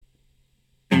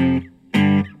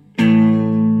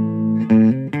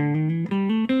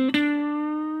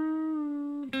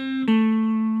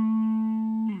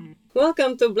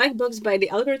Welcome to Black Box by the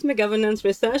Algorithmic Governance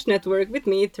Research Network with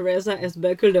me, Teresa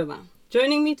Esberg-Kuldova.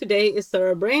 Joining me today is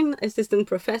Sarah Brain, Assistant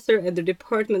Professor at the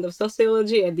Department of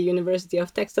Sociology at the University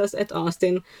of Texas at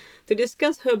Austin, to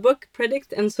discuss her book,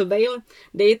 Predict and Surveil,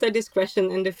 Data,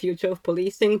 Discretion and the Future of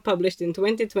Policing, published in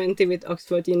 2020 with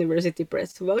Oxford University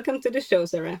Press. Welcome to the show,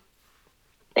 Sarah.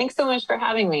 Thanks so much for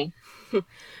having me.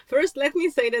 First, let me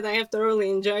say that I have thoroughly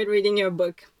enjoyed reading your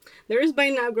book. There is by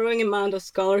now growing amount of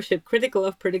scholarship critical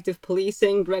of predictive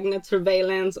policing, dragnet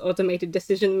surveillance, automated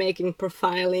decision-making,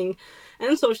 profiling,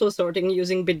 and social sorting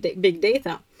using big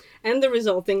data, and the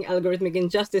resulting algorithmic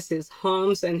injustices,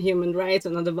 harms, and human rights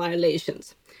and other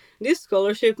violations. This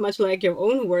scholarship, much like your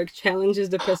own work, challenges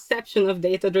the perception of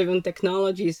data-driven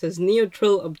technologies as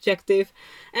neutral, objective,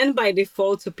 and by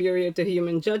default superior to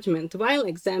human judgment, while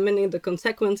examining the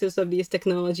consequences of these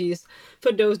technologies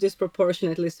for those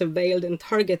disproportionately surveilled and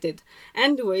targeted,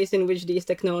 and the ways in which these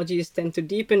technologies tend to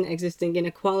deepen existing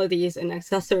inequalities and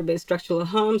exacerbate structural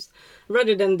harms,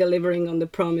 rather than delivering on the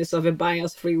promise of a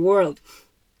bias-free world.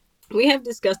 We have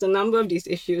discussed a number of these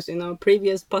issues in our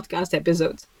previous podcast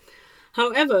episodes.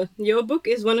 However, your book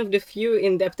is one of the few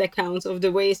in-depth accounts of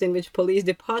the ways in which police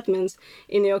departments,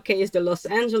 in your case the Los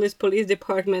Angeles Police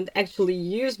Department, actually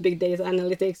use big data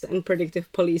analytics and predictive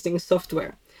policing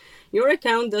software. Your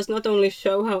account does not only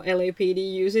show how LAPD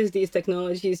uses these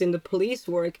technologies in the police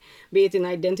work, be it in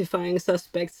identifying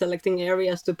suspects, selecting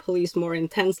areas to police more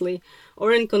intensely,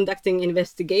 or in conducting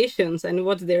investigations and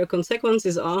what their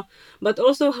consequences are, but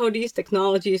also how these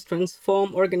technologies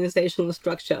transform organizational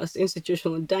structures,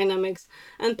 institutional dynamics,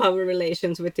 and power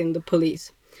relations within the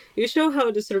police. You show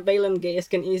how the surveillance gaze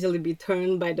can easily be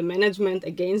turned by the management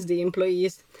against the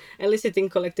employees, eliciting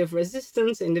collective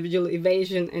resistance, individual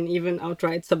evasion, and even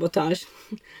outright sabotage.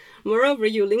 Moreover,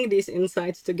 you link these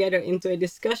insights together into a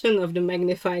discussion of the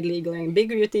magnified legal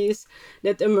ambiguities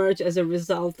that emerge as a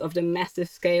result of the massive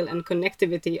scale and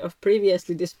connectivity of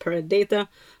previously disparate data,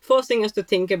 forcing us to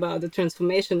think about the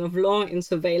transformation of law in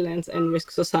surveillance and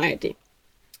risk society.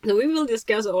 So we will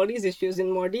discuss all these issues in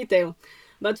more detail.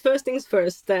 But first things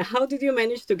first, how did you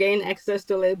manage to gain access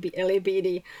to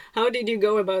LAPD? How did you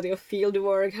go about your field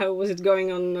work? How was it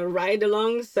going on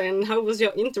ride-alongs? And how was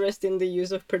your interest in the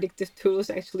use of predictive tools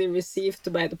actually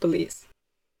received by the police?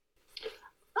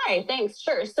 Hi, thanks.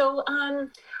 Sure. So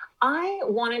I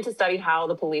wanted to study how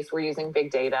the police were using big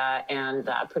data and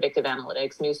predictive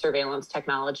analytics, new surveillance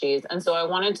technologies. And so I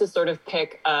wanted to sort of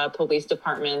pick a police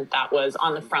department that was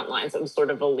on the front lines, that was sort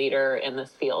of a leader in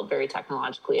this field, very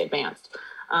technologically advanced.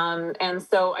 And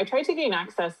so I tried to gain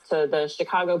access to the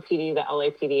Chicago PD, the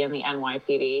LAPD, and the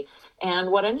NYPD. And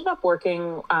what ended up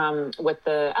working with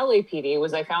the LAPD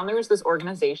was I found there was this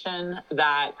organization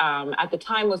that at the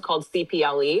time was called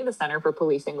CPLE, the Center for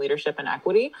Policing Leadership and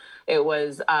Equity. It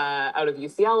was out of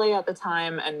UCLA at the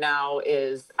time and now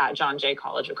is at John Jay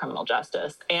College of Criminal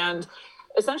Justice. And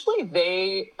essentially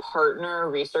they partner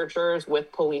researchers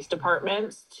with police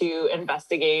departments to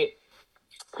investigate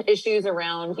issues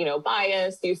around,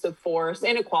 bias, use of force,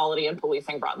 inequality, and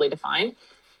policing broadly defined.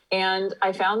 And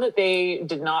I found that they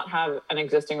did not have an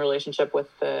existing relationship with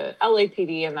the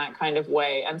LAPD in that kind of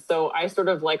way. And so I sort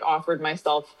of offered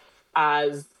myself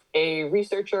as a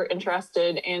researcher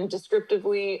interested in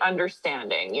descriptively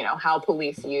understanding, how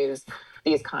police use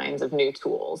these kinds of new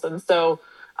tools. And so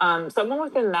someone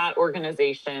within that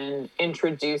organization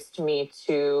introduced me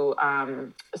to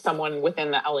someone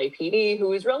within the LAPD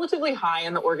who is relatively high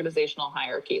in the organizational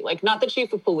hierarchy, not the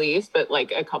chief of police, but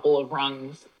a couple of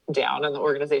rungs down in the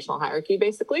organizational hierarchy,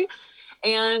 basically.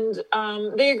 And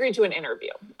they agreed to an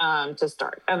interview to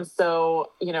start. And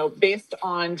so, based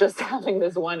on just having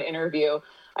this one interview,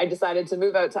 I decided to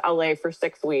move out to LA for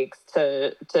 6 weeks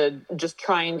to just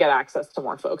try and get access to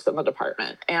more folks in the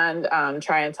department and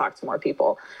try and talk to more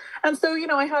people. And so,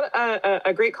 I had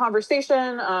a great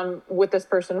conversation with this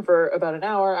person for about an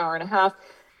hour and a half.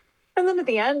 And then at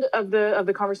the end of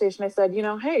the conversation, I said,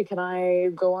 hey, can I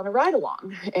go on a ride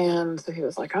along? And so he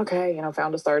was like, okay,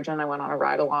 found a sergeant. I went on a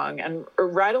ride along. And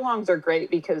ride alongs are great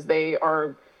because they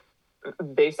are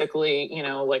basically,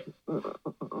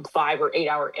 5 or 8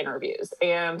 hour interviews.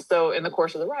 And so in the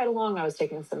course of the ride along, I was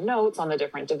taking some notes on the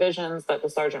different divisions that the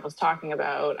sergeant was talking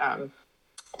about,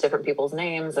 different people's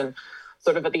names. And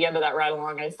sort of at the end of that ride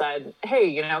along, I said,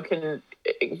 hey,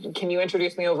 can you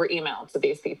introduce me over email to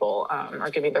these people or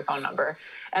give me their phone number?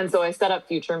 And so I set up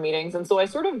future meetings. And so I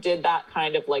sort of did that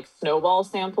kind of snowball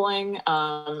sampling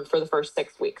for the first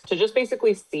 6 weeks to just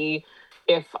basically see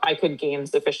if I could gain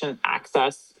sufficient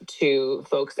access to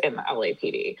folks in the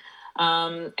LAPD.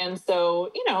 And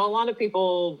so, a lot of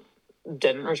people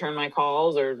didn't return my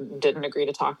calls or didn't agree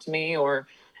to talk to me or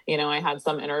I had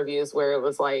some interviews where it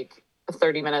was like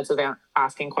 30 minutes of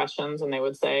asking questions, and they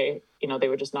would say, they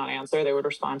would just not answer. They would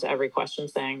respond to every question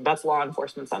saying, that's law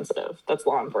enforcement sensitive. That's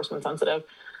law enforcement sensitive.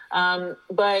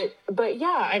 But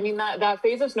yeah, I mean, that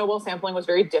phase of snowball sampling was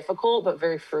very difficult, but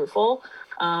very fruitful.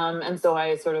 And so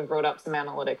I sort of wrote up some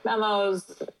analytic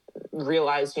memos,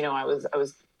 realized, I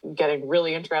was getting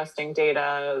really interesting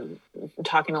data,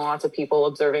 talking to lots of people,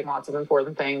 observing lots of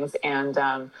important things. And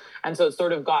so it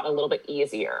sort of got a little bit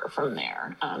easier from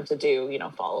there to do,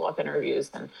 follow-up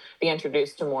interviews and be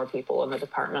introduced to more people in the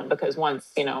department, because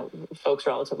once, folks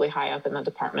relatively high up in the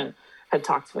department had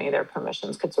talked to me, their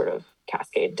permissions could sort of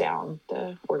cascade down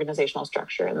the organizational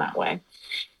structure in that way.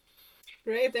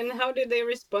 Great. And how did they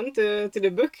respond to the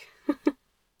book?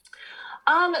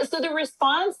 So the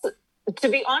response, to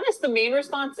be honest, the main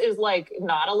response is like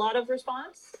not a lot of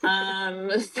response. So,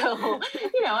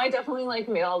 I definitely like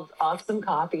mailed off some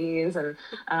copies and,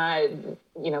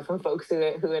 from folks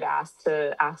who had asked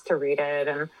to read it.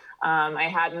 And I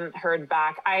hadn't heard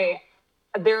back. I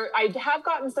have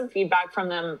gotten some feedback from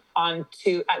them at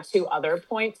two other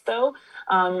points though.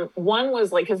 One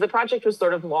was like, because the project was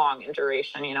sort of long in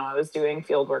duration, I was doing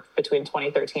field work between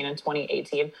 2013 and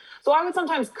 2018. So I would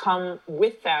sometimes come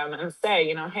with them and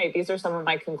say, hey, these are some of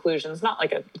my conclusions, not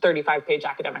like a 35-page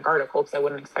academic article, because I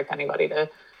wouldn't expect anybody to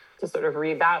sort of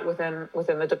read that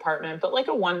within the department, but like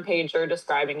a one-pager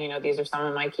describing, these are some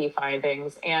of my key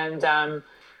findings. And,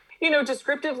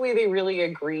 descriptively, they really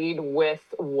agreed with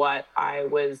what I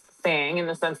was saying, in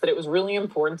the sense that it was really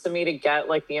important to me to get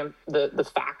like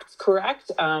the facts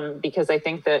correct, because I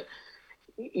think that,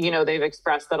 they've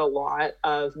expressed that a lot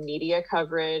of media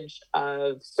coverage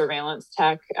of surveillance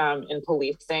tech in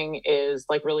policing is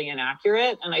like really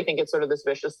inaccurate. And I think it's sort of this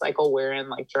vicious cycle wherein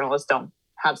like journalists don't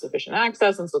have sufficient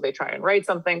access, and so they try and write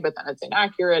something, but then it's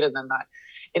inaccurate, and then that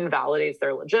invalidates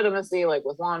their legitimacy, like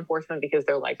with law enforcement, because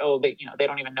they're like, oh, they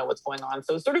don't even know what's going on.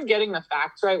 So sort of getting the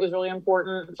facts right was really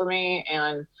important for me,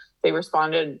 and they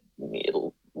responded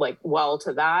like well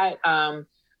to that.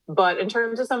 But in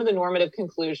terms of some of the normative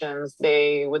conclusions,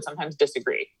 they would sometimes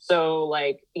disagree. So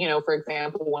like, for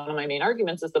example, one of my main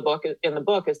arguments in the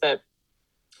book is that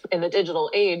in the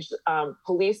digital age,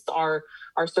 police are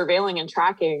surveilling and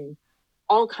tracking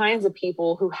all kinds of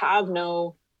people who have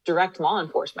no direct law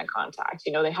enforcement contact.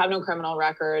 They have no criminal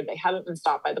record, they haven't been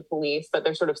stopped by the police, but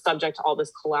they're sort of subject to all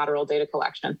this collateral data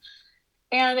collection.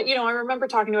 And, I remember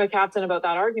talking to a captain about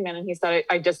that argument, and he said,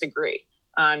 I disagree.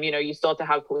 You still have to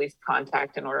have police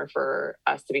contact in order for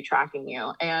us to be tracking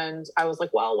you. And I was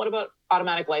like, well, what about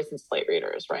automatic license plate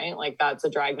readers, right? Like that's a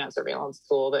dragnet surveillance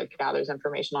tool that gathers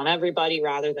information on everybody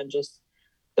rather than just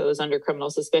those under criminal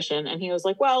suspicion. And he was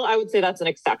like, well, I would say that's an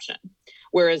exception.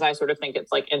 Whereas I sort of think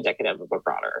it's like indicative of a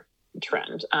broader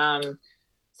trend.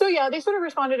 So yeah, they sort of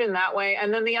responded in that way.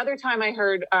 And then the other time I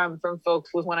heard from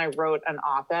folks was when I wrote an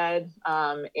op-ed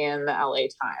in the LA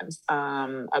Times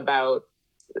about,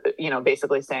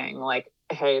 basically saying like,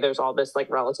 hey, there's all this like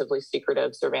relatively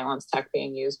secretive surveillance tech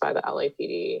being used by the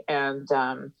LAPD.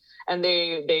 And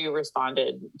they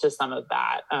responded to some of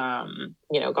that,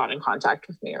 got in contact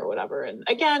with me or whatever. And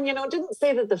again, didn't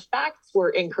say that the facts were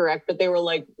incorrect, but they were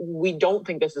like, we don't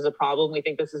think this is a problem. We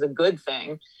think this is a good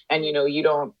thing. And, you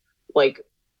don't like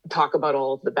talk about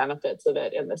all of the benefits of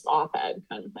it in this op-ed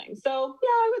kind of thing. So yeah,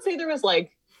 I would say there was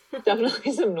like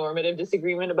definitely some normative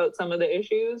disagreement about some of the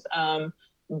issues.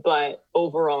 But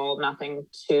overall, nothing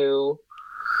too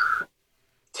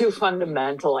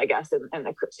fundamental, I guess, in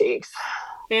the critiques.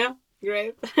 Yeah,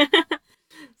 great.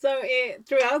 So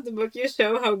throughout the book, you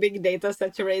show how big data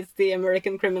saturates the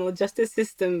American criminal justice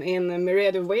system in a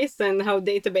myriad of ways, and how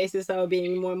databases are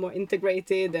being more and more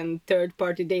integrated and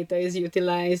third-party data is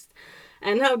utilized,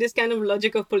 and how this kind of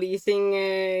logic of policing,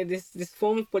 this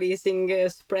form of policing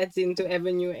spreads into ever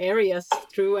new areas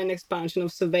through an expansion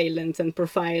of surveillance and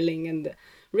profiling and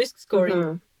risk scoring.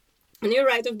 Mm-hmm. And you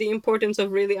write of the importance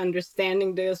of really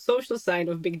understanding the social side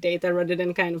of big data rather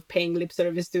than kind of paying lip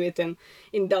service to it and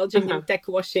indulging in tech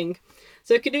washing.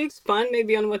 So could you expand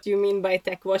maybe on what you mean by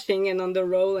tech washing and on the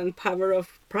role and power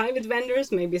of private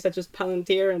vendors, maybe such as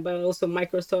Palantir, but also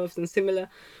Microsoft and similar,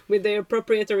 with their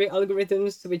proprietary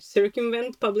algorithms which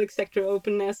circumvent public sector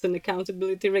openness and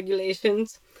accountability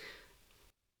regulations?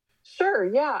 Sure,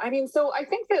 yeah. I mean, so I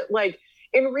think that like,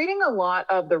 in reading a lot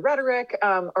of the rhetoric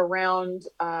around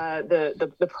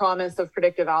the promise of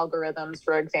predictive algorithms,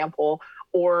 for example,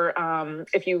 or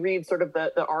if you read sort of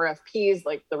the RFPs,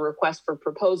 like the request for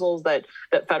proposals that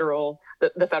the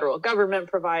federal government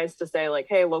provides to say like,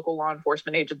 hey, local law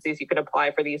enforcement agencies, you could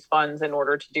apply for these funds in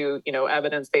order to do,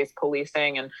 evidence-based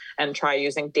policing and try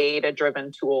using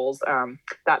data-driven tools,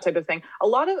 that type of thing. A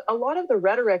lot of the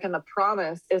rhetoric and the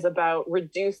promise is about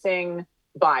reducing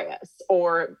bias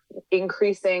or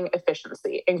increasing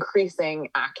efficiency, increasing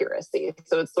accuracy.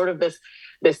 So it's sort of this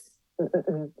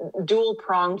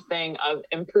dual-pronged thing of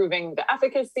improving the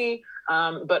efficacy,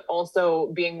 but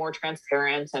also being more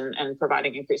transparent and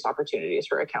providing increased opportunities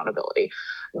for accountability.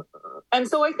 And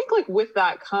so I think like with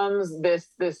that comes this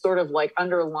sort of like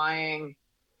underlying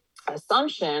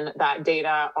assumption that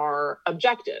data are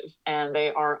objective and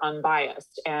they are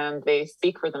unbiased and they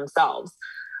speak for themselves.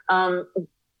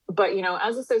 But,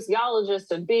 as a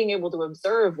sociologist and being able to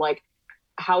observe like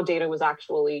how data was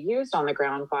actually used on the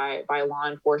ground by law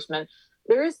enforcement,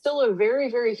 there is still a very,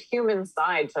 very human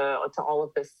side to all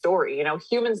of this story.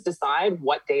 Humans decide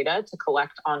what data to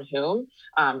collect on whom,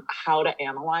 how to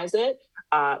analyze it,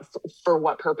 for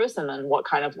what purpose, and then what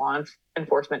kind of law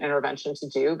enforcement intervention to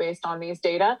do based on these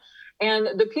data.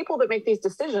 And the people that make these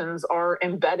decisions are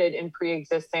embedded in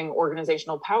pre-existing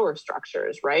organizational power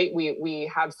structures, right?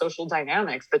 We have social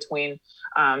dynamics between,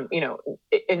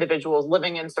 individuals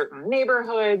living in certain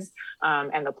neighborhoods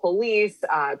and the police,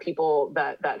 people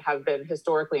that have been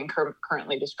historically and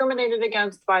currently discriminated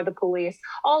against by the police.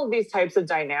 All of these types of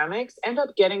dynamics end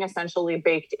up getting essentially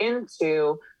baked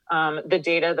into the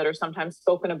data that are sometimes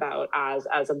spoken about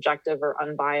as objective or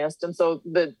unbiased. And so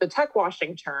the tech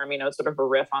washing term, it's sort of a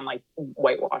riff on like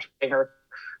whitewashing or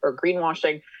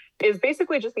greenwashing, is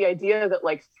basically just the idea that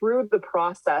like through the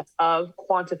process of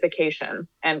quantification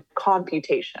and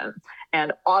computation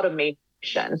and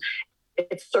automation,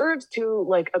 it serves to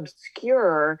like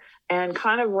obscure and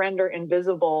kind of render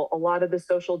invisible a lot of the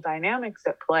social dynamics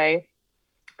at play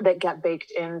that get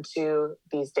baked into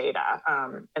these data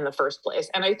in the first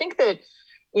place. And I think that,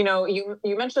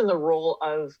 you mentioned the role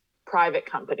of private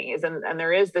companies, and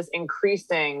there is this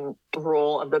increasing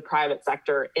role of the private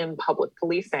sector in public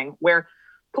policing, where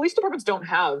police departments don't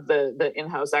have the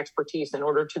in-house expertise in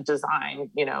order to design,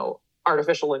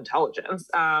 artificial intelligence.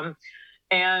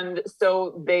 And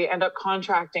so they end up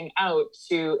contracting out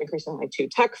to increasingly to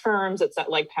tech firms. It's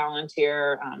like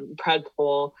Palantir,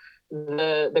 Predpol,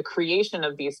 the creation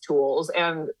of these tools.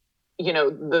 And,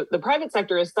 the private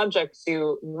sector is subject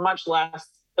to much less,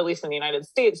 at least in the United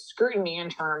States, scrutiny in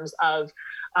terms of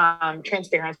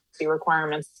transparency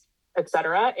requirements, et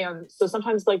cetera. And so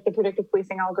sometimes like the predictive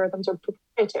policing algorithms are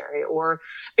proprietary, or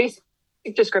basic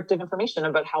descriptive information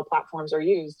about how platforms are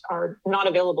used are not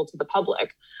available to the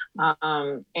public.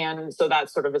 And so that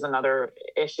sort of is another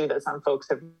issue that some folks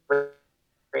have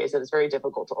raised. It's very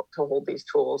difficult to hold these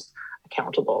tools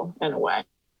accountable in a way,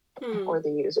 or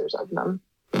the users of them.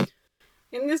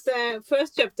 In this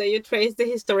first chapter, you trace the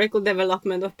historical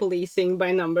development of policing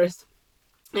by numbers,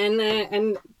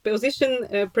 and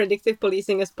position predictive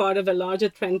policing as part of a larger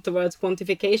trend towards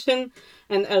quantification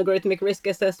and algorithmic risk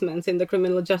assessments in the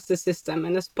criminal justice system,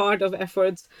 and as part of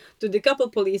efforts to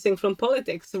decouple policing from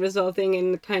politics, resulting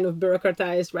in kind of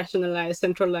bureaucratized, rationalized,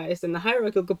 centralized, and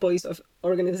hierarchical police of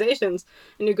organizations.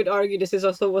 And you could argue this is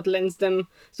also what lends them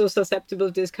so susceptible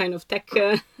to this kind of tech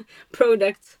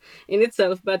product in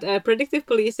itself. But predictive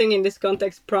policing in this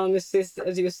context promises,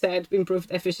 as you said,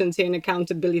 improved efficiency and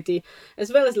accountability,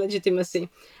 as well as legitimacy,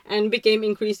 and became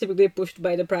increasingly pushed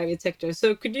by the private sector.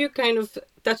 So could you kind of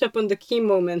touch upon the key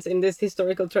moments in this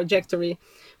historical trajectory,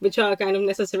 which are kind of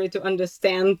necessary to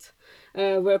understand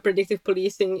where predictive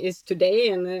policing is today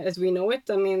and as we know it?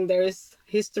 I mean, there is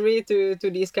history to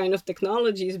these kind of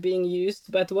technologies being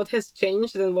used, but what has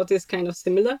changed and what is kind of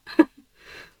similar?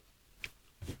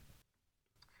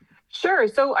 Sure.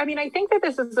 So, I mean, I think that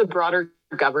this is a broader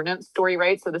governance story,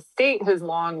 right? So the state has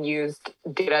long used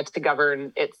data to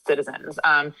govern its citizens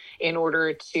in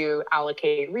order to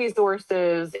allocate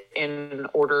resources, in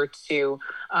order to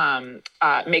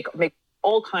make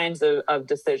all kinds of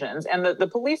decisions. And the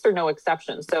police are no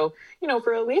exception. So,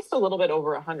 for at least a little bit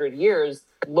over 100 years,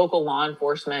 local law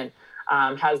enforcement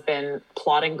has been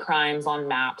plotting crimes on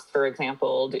maps, for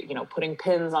example, putting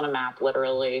pins on a map,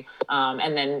 literally,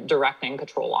 and then directing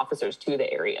patrol officers to the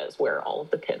areas where all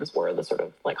of the pins were, the sort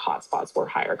of like hotspots where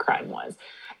higher crime was.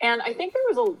 And I think there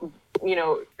was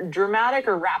a, dramatic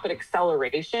or rapid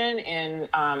acceleration in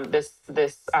this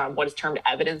what is termed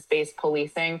evidence-based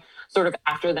policing, sort of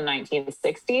after the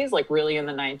 1960s, like really in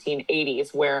the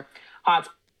 1980s, where hotspots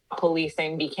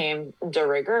policing became de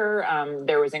rigueur.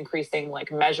 There was increasing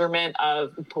like measurement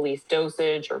of police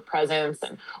dosage or presence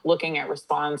and looking at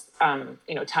response,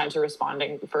 time to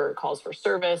responding for calls for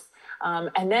service.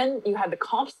 And then you had the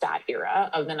CompStat era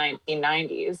of the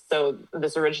 1990s. So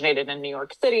this originated in New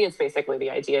York City. It's basically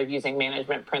the idea of using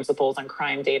management principles and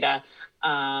crime data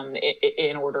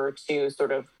in order to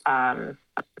sort of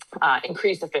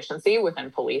increase efficiency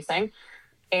within policing.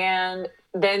 And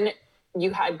then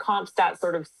you had CompStat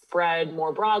sort of spread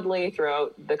more broadly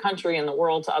throughout the country and the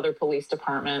world to other police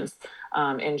departments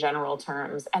in general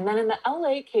terms. And then in the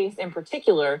LA case in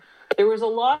particular, there was a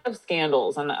lot of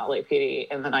scandals on the LAPD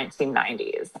in the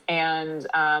 1990s. And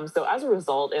so as a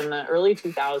result, in the early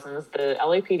 2000s, the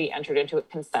LAPD entered into a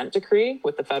consent decree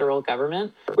with the federal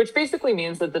government, which basically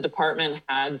means that the department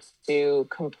had to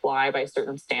comply by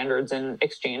certain standards in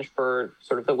exchange for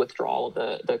sort of the withdrawal of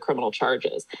the criminal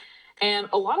charges. And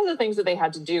a lot of the things that they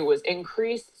had to do was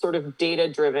increase sort of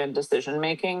data-driven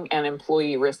decision-making and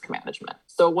employee risk management.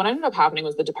 So what ended up happening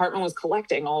was the department was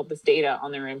collecting all of this data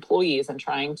on their employees and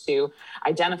trying to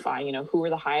identify, who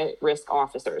were the high-risk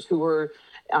officers, who were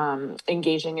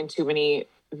engaging in too many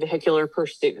vehicular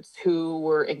pursuits, who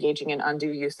were engaging in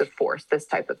undue use of force, this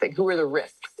type of thing, who were the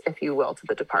risks, if you will, to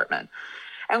the department.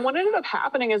 And what ended up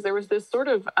happening is there was this sort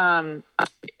of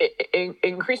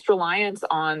increased reliance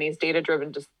on these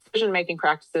data-driven decision-making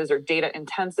practices or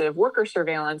data-intensive worker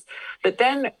surveillance that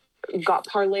then got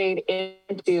parlayed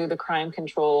into the crime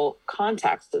control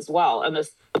context as well. And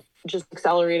this just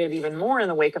accelerated even more in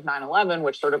the wake of 9/11,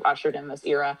 which sort of ushered in this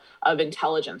era of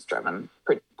intelligence-driven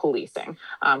policing,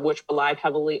 which relied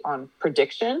heavily on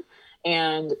prediction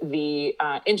and the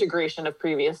integration of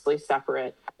previously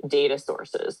separate data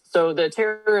sources. So the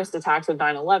terrorist attacks of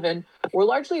 9/11 were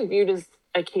largely viewed as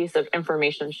a case of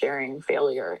information sharing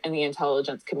failure in the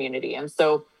intelligence community. And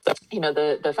so,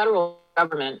 the federal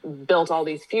government built all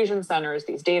these fusion centers,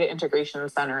 these data integration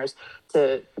centers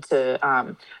to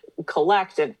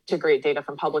collect and integrate data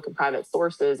from public and private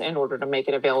sources in order to make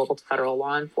it available to federal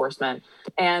law enforcement.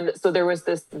 And so there was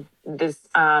this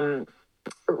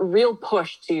real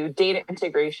push to data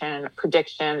integration,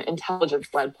 prediction,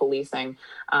 intelligence-led policing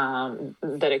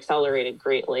that accelerated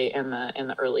greatly in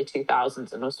the early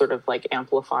 2000s and was sort of like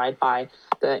amplified by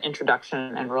the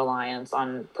introduction and reliance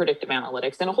on predictive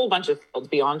analytics in a whole bunch of fields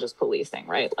beyond just policing,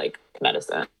 right? Like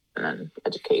medicine and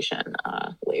education,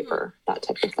 labor, that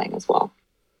type of thing as well.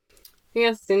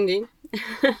 Yes, indeed.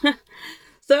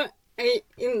 So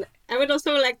I would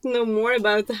also like to know more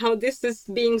about how this is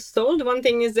being sold. One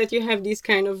thing is that you have these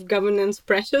kind of governance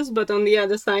pressures, but on the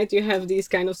other side, you have these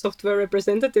kind of software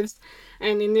representatives.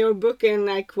 And in your book, and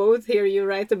I quote here, you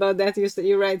write about that,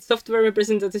 you write, software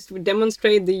representatives would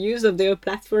demonstrate the use of their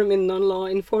platform in non-law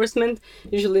enforcement,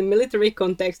 usually military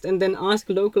context, and then ask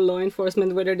local law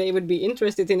enforcement whether they would be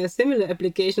interested in a similar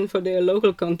application for their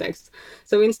local context.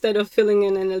 So instead of filling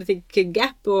an analytic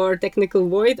gap or technical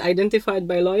void identified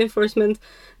by law enforcement,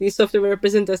 these software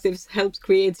representatives help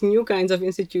create new kinds of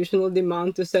institutional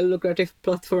demand to sell lucrative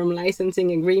platform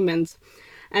licensing agreements.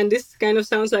 And this kind of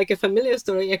sounds like a familiar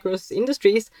story across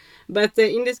industries, but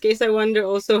in this case I wonder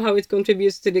also how it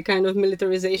contributes to the kind of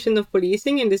militarization of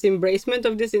policing and this embracement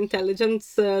of this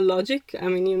intelligence logic. I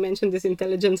mean, you mentioned this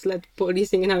intelligence-led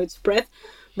policing and how it spread,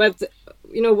 but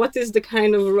what is the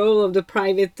kind of role of the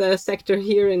private sector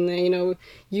here in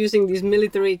using these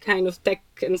military kind of tech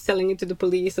and selling it to the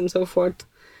police and so forth?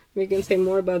 We can say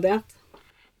more about that.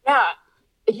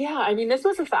 Yeah. I mean, this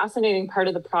was a fascinating part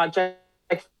of the project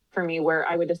for me, where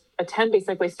I would attend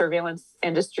basically surveillance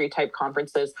industry type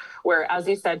conferences, where, as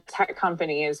you said, tech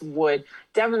companies would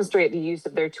demonstrate the use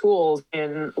of their tools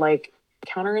in like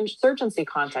counterinsurgency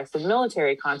context and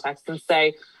military context and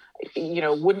say,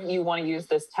 wouldn't you want to use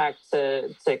this tech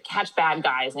to catch bad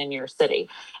guys in your city?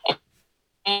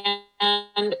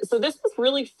 And so this was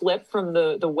really flipped from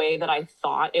the way that I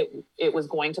thought it was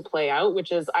going to play out,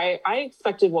 which is I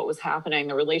expected what was happening,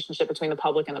 the relationship between the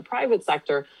public and the private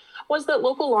sector, was that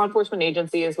local law enforcement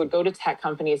agencies would go to tech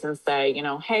companies and say,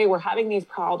 hey, we're having these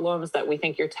problems that we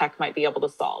think your tech might be able to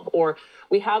solve, or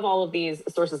we have all of these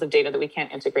sources of data that we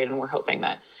can't integrate and we're hoping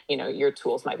that your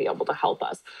tools might be able to help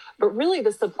us. But really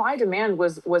the supply demand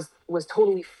was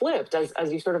totally flipped,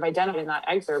 as you sort of identified in that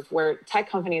excerpt, where tech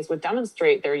companies would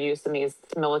demonstrate their use in these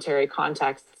military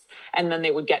contexts and then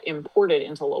they would get imported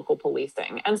into local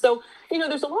policing. And so,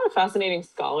 there's a lot of fascinating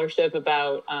scholarship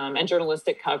about and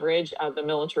journalistic coverage of the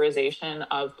militarization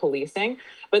of policing,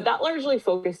 but that largely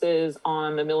focuses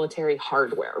on the military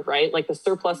hardware, right? Like the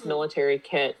surplus military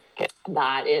kit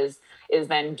that is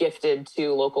then gifted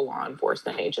to local law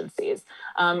enforcement agencies.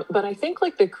 But I think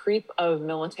like the creep of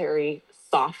military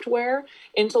software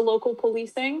into local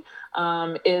policing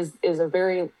is a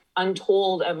very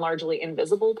untold and largely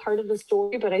invisible part of the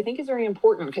story, but I think is very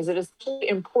important because it essentially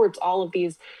imports all of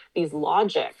these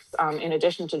logics, in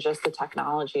addition to just the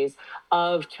technologies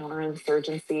of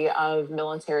counterinsurgency, of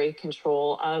military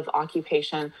control, of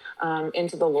occupation,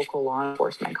 into the local law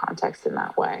enforcement context in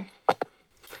that way.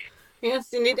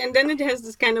 Yes, indeed. And then it has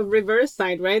this kind of reverse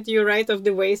side, right? You're right of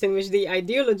the ways in which the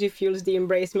ideology fuels the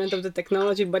embracement of the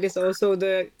technology, but it's also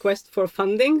the quest for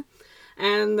funding.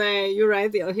 And you're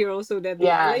right here also that the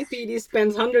LAPD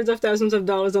spends hundreds of thousands of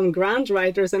dollars on grant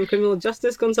writers and criminal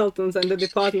justice consultants, and the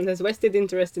department has vested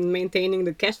interest in maintaining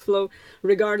the cash flow,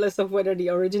 regardless of whether the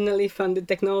originally funded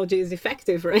technology is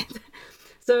effective, right?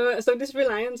 So this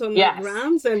reliance on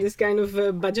grants and this kind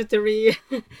of budgetary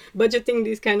budgeting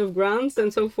these kind of grants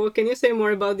and so forth. Can you say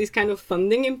more about these kind of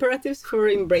funding imperatives for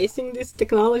embracing these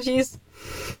technologies?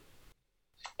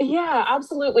 Yeah,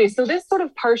 absolutely. So this sort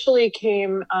of partially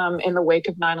came in the wake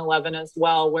of 9/11 as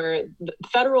well, where the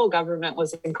federal government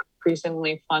was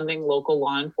increasingly funding local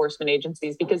law enforcement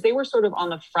agencies because they were sort of on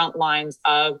the front lines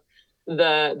of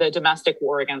the domestic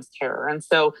war against terror. And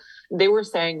so they were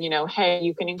saying, hey,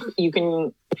 you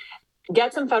can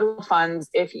get some federal funds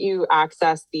if you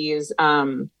access these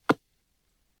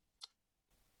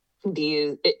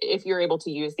if you're able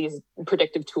to use these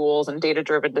predictive tools and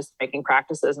data-driven decision-making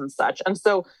practices and such. And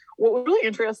so what was really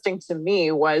interesting to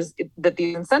me was that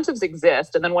these incentives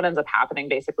exist. And then what ends up happening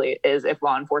basically is if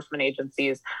law enforcement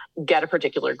agencies get a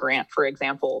particular grant, for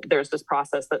example, there's this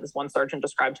process that this one sergeant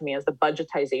described to me as the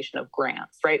budgetization of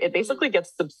grants, right? It basically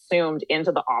gets subsumed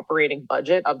into the operating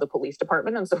budget of the police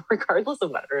department. And so regardless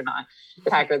of whether or not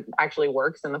it actually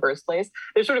works in the first place,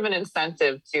 there's sort of an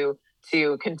incentive to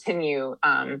continue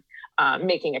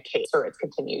making a case for its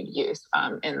continued use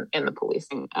in the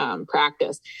policing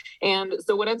practice. And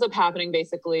so what ends up happening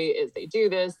basically is they do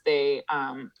this, they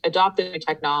adopt the new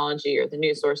technology or the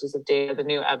new sources of data, the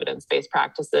new evidence-based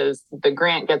practices, the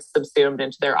grant gets subsumed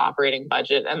into their operating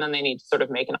budget, and then they need to sort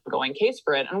of make an ongoing case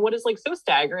for it. And what is so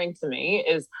staggering to me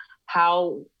is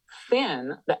how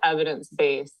thin the evidence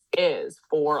base is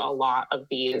for a lot of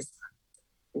these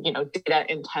data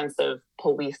intensive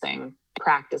policing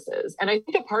practices. And I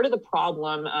think a part of the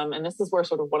problem, and this is where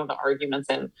sort of one of the arguments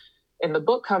in the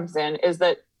book comes in, is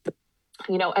that,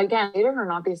 again, data are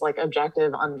not these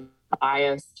objective,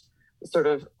 unbiased sort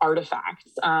of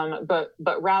artifacts, but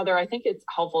rather I think it's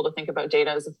helpful to think about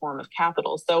data as a form of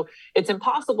capital. So it's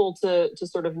impossible to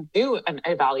sort of do an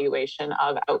evaluation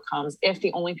of outcomes if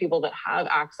the only people that have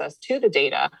access to the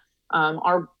data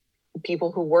are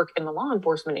people who work in the law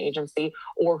enforcement agency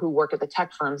or who work at the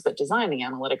tech firms that design the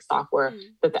analytics software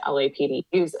that the LAPD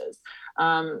uses.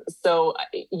 So,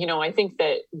 I think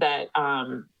that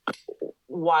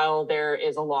while there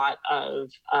is a lot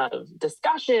of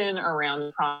discussion around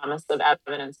the promise of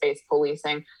evidence-based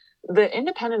policing, the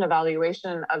independent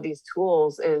evaluation of these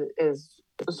tools is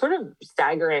sort of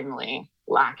staggeringly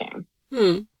lacking.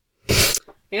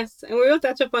 Yes, and we will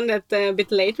touch upon that a bit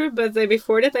later, but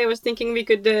before that I was thinking we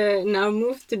could now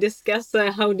move to discuss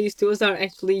how these tools are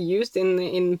actually used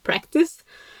in practice.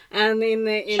 And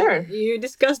Sure. You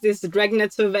discussed this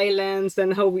dragnet surveillance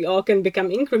and how we all can become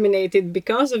incriminated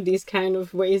because of these kind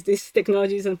of ways these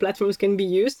technologies and platforms can be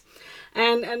used.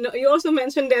 And you also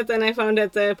mentioned that, and I found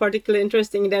that particularly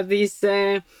interesting, that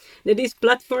these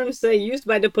platforms used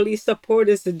by the police support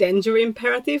is the danger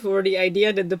imperative, or the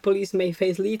idea that the police may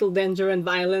face lethal danger and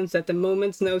violence at a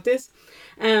moment's notice,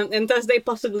 and thus they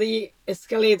possibly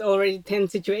escalate already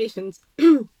tense situations.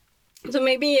 So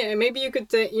maybe you could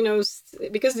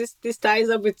because this ties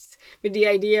up with the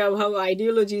idea of how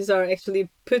ideologies are actually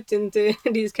put into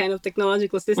these kind of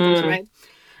technological systems, right?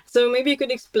 So maybe you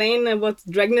could explain what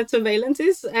dragnet surveillance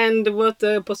is and what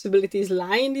possibilities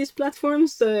lie in these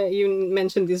platforms. You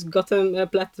mentioned this Gotham,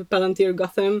 Palantir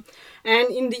Gotham, and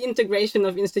in the integration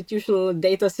of institutional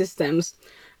data systems.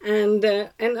 And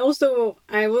also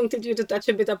I wanted you to touch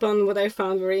a bit upon what I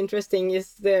found very interesting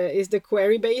is the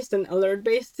query-based and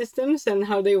alert-based systems and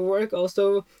how they work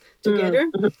also together.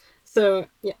 So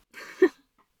yeah.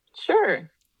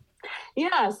 Sure.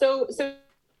 Yeah. So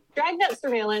dragnet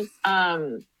surveillance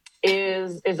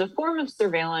is a form of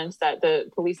surveillance that the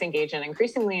police engage in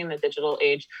increasingly in the digital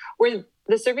age, where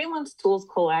the surveillance tools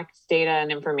collect data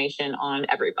and information on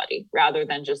everybody rather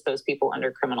than just those people under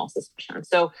criminal suspicion.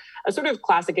 So a sort of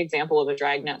classic example of a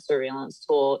dragnet surveillance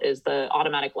tool is the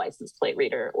automatic license plate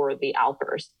reader, or the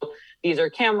ALPR. So these are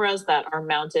cameras that are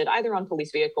mounted either on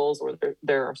police vehicles, or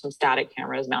there are some static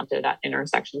cameras mounted at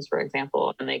intersections, for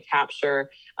example, and they capture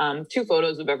 2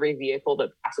 photos of every vehicle that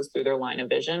passes through their line of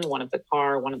vision, one of the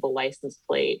car, one of the license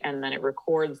plate, and then it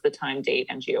records the time, date,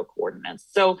 and geo coordinates.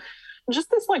 So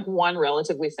just this one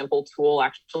relatively simple tool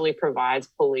actually provides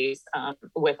police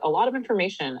with a lot of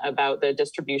information about the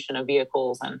distribution of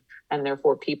vehicles and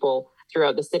therefore people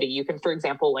throughout the city. You can, for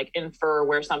example, infer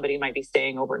where somebody might be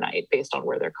staying overnight based on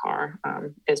where their car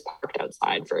is parked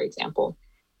outside, for example.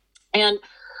 And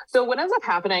so what ends up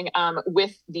happening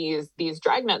with these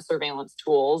dragnet surveillance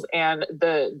tools and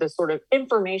the sort of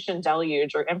information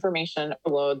deluge or information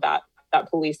overload that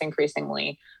police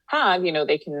increasingly have,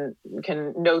 they can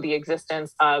know the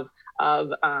existence of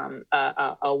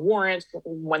a warrant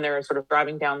when they're sort of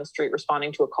driving down the street,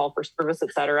 responding to a call for service,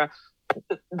 et cetera.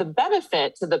 The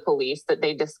benefit to the police that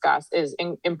they discuss is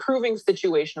improving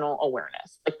situational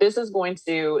awareness. This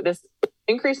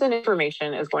increase in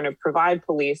information is going to provide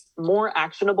police more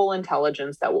actionable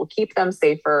intelligence that will keep them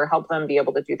safer, help them be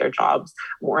able to do their jobs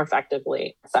more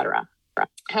effectively, et cetera.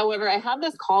 However, I have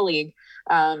this colleague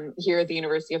here at the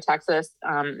University of Texas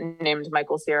named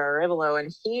Michael Sierra-Arevalo,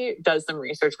 and he does some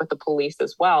research with the police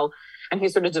as well. And he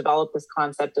sort of developed this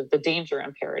concept of the danger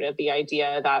imperative, the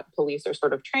idea that police are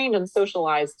sort of trained and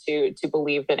socialized to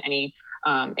believe that any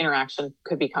interaction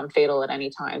could become fatal at any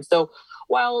time. So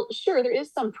while sure, there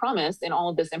is some promise in all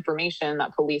of this information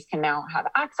that police can now have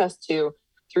access to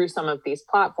through some of these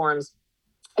platforms,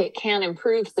 it can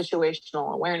improve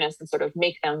situational awareness and sort of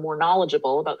make them more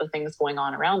knowledgeable about the things going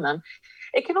on around them.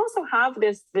 It can also have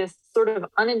this sort of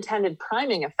unintended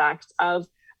priming effect of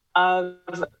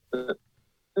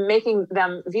making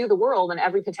them view the world and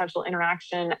every potential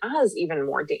interaction as even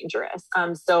more dangerous.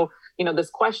 So, this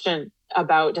question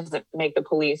about does it make the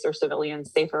police or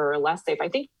civilians safer or less safe, I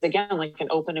think, again, an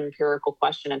open empirical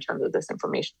question in terms of this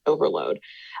information overload.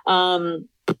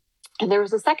 And there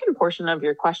was a second portion of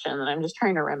your question that I'm just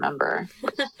trying to remember.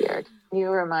 Here, can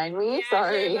you remind me? Yeah,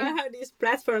 Sorry. I know how these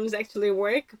platforms actually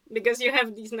work, because you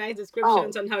have these nice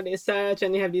descriptions on how they search,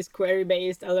 and you have these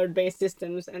query-based, alert-based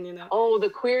systems, and Oh, the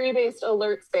query-based,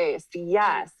 alert-based.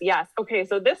 Yes. Okay,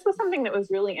 so this was something that was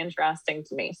really interesting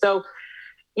to me. So,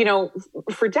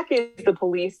 for decades, the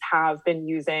police have been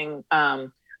using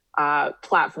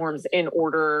platforms in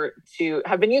order to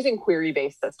have been using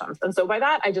query-based systems. And so by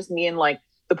that, I just mean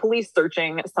the police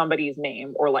searching somebody's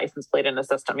name or license plate in the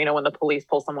system. When the police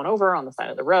pull someone over on the side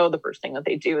of the road, the first thing that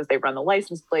they do is they run the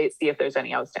license plate, see if there's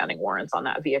any outstanding warrants on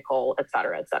that vehicle, et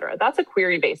cetera, et cetera. That's a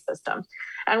query-based system.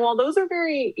 And while those are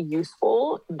very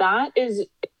useful, that is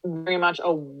very much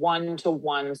a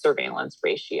 1-to-1 surveillance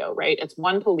ratio, right? It's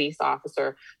one police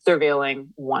officer surveilling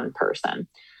one person.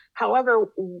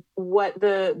 However, what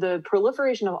the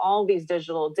proliferation of all these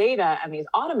digital data and these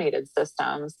automated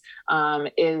systems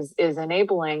is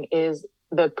enabling is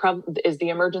the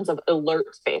emergence of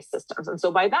alert-based systems. And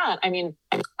so by that, I mean,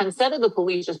 instead of the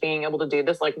police just being able to do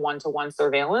this 1-to-1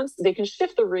 surveillance, they can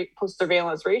shift the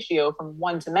surveillance ratio from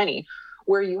 1 to many,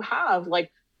 where you have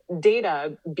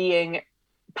data being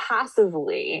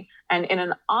passively and in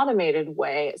an automated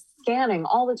way scanning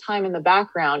all the time in the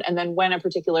background. And then when a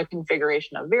particular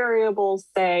configuration of variables,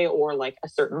 say, or a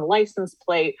certain license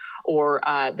plate or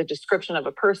the description of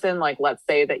a person, let's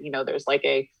say that, there's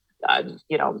a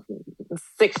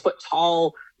 6 foot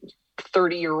tall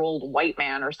 30-year-old white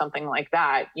man or something like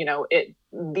that,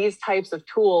 these types of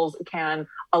tools can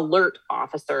alert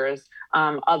officers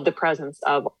of the presence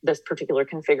of this particular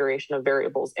configuration of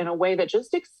variables in a way that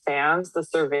just expands the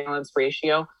surveillance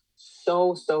ratio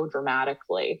so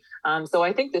dramatically. So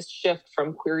I think this shift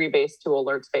from query-based to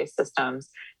alerts-based systems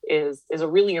is a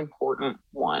really important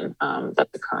one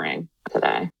that's occurring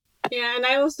today. Yeah, and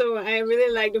I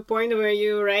really like the point where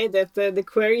you write that the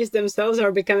queries themselves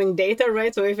are becoming data,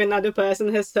 right? So if another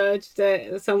person has searched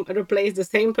replaced the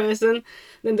same person,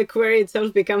 then the query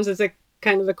itself becomes as a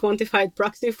kind of a quantified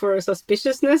proxy for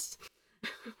suspiciousness,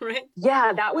 right?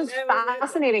 Yeah, that was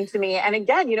fascinating to me. And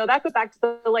again, that goes back to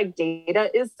the data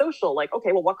is social.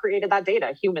 Okay, well, what created that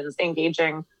data? Humans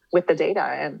engaging with the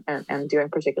data and doing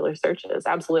particular searches.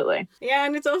 Absolutely. Yeah,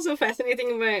 and it's also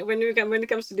fascinating when it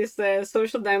comes to this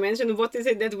social dimension. What is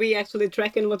it that we actually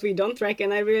track and what we don't track?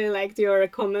 And I really liked your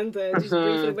comment just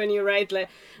briefly when you write,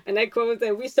 and I quote,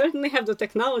 "We certainly have the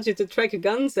technology to track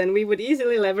guns, and we would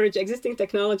easily leverage existing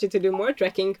technology to do more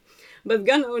tracking. But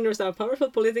gun owners are powerful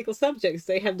political subjects.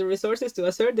 They have the resources to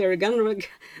assert their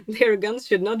guns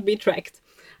should not be tracked."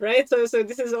 Right. So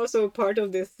this is also part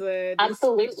of this.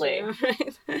 Absolutely.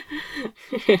 Picture,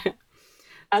 right?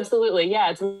 Absolutely.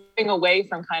 Yeah. It's moving away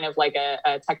from kind of like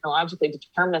a technologically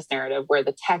determinist narrative where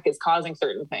the tech is causing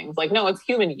certain things. Like, no, it's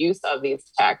human use of these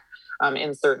tech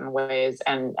in certain ways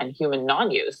and human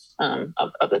non-use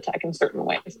of the tech in certain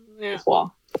ways as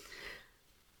well.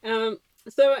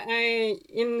 So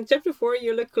in chapter 4,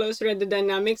 you look closer at the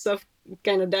dynamics of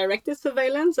kind of directed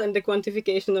surveillance and the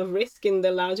quantification of risk in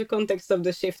the larger context of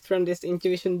the shift from this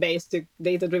intuition-based to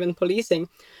data-driven policing.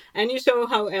 And you show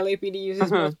how LAPD uses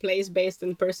both place-based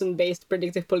and person-based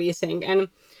predictive policing. And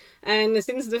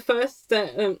since the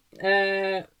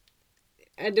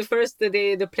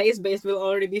place-based will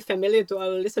already be familiar to our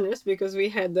listeners because we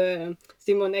had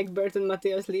Simon Egbert and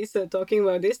Matthias Lies talking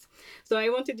about this. So I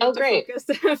wanted you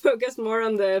to focus more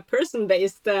on the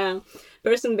person-based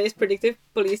predictive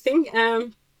policing.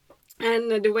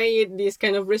 And the way these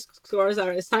kind of risk scores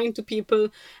are assigned to people.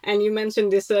 And you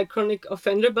mentioned this chronic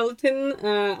offender bulletin.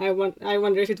 I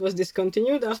wonder if it was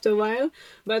discontinued after a while.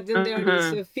 But then there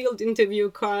are these field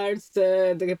interview cards,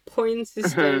 the point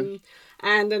system,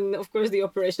 and then of course the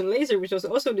Operation Laser, which was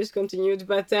also discontinued.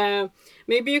 But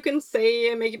maybe you can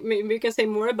say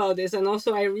more about this. And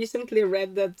also, I recently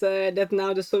read that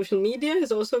now the social media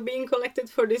is also being collected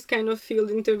for this kind of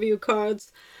field interview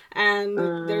cards. And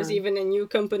there's even a new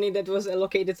company that was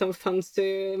allocated some funds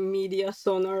to Media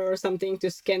Sonar or something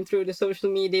to scan through the social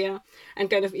media and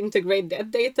kind of integrate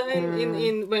that data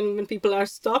in when people are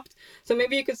stopped. So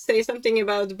maybe you could say something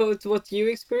about both what you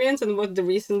experience and what the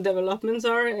recent developments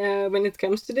are when it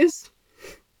comes to this.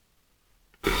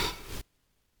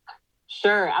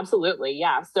 Sure, absolutely.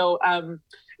 Yeah. So,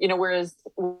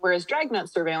 whereas Dragnet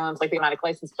surveillance, like the automatic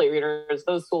license plate readers,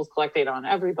 those tools collect data on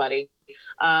everybody.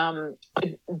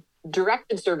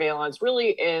 Directed surveillance really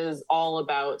is all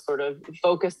about sort of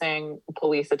focusing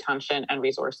police attention and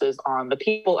resources on the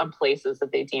people and places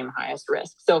that they deem highest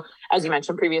risk. So, as you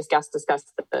mentioned, previous guests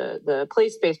discussed the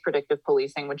place-based predictive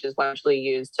policing, which is largely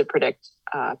used to predict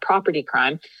property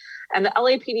crime. And the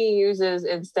LAPD uses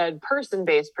instead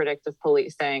person-based predictive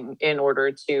policing in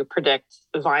order to predict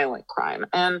violent crime.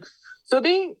 And so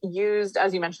they used,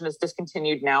 as you mentioned, it's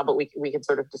discontinued now, but we can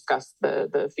sort of discuss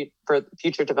the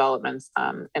future developments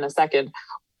in a second.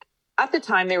 At the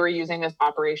time, they were using this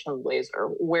Operation Laser,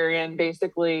 wherein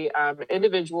basically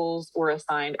individuals were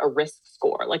assigned a risk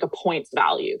score, like a points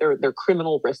value, their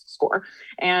criminal risk score.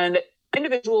 And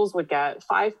individuals would get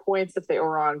 5 points if they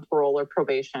were on parole or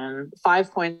probation,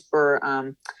 5 points for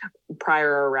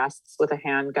prior arrests with a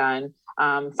handgun,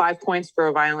 5 points for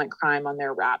a violent crime on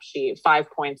their rap sheet,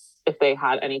 5 points if they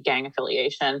had any gang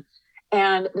affiliation.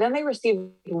 And then they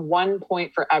received 1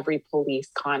 point for every police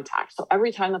contact. So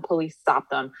every time the police stopped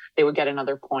them, they would get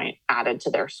another point added to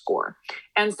their score.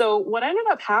 And so what ended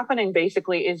up happening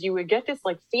basically is you would get this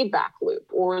like feedback loop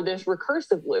or this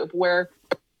recursive loop where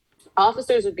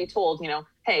officers would be told,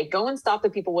 hey, go and stop the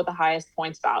people with the highest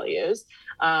points values.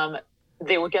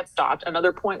 They would get stopped.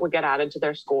 Another point would get added to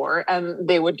their score, and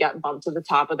they would get bumped to the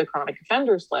top of the chronic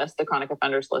offenders list. The chronic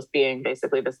offenders list being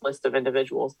basically this list of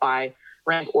individuals by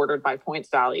rank ordered by points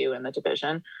value in the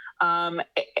division.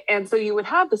 And so you would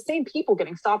have the same people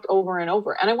getting stopped over and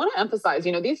over. And I want to emphasize,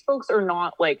 these folks are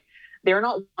not they're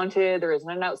not wanted. There isn't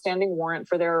an outstanding warrant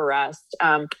for their arrest.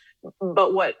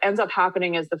 But what ends up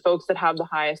happening is the folks that have the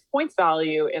highest points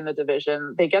value in the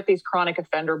division, they get these chronic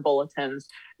offender bulletins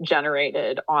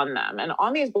generated on them. And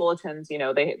on these bulletins,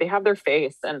 they have their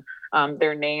face and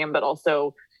their name, but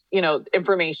also,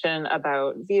 information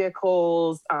about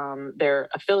vehicles, their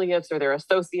affiliates or their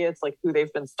associates, like who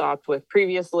they've been stopped with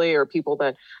previously or people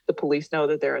that the police know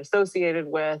that they're associated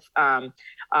with,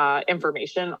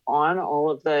 information on all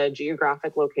of the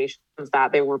geographic locations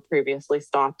that they were previously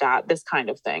stopped at, this kind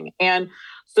of thing. And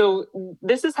so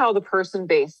this is how the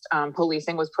person-based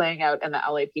policing was playing out in the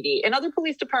LAPD. In other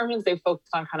police departments, they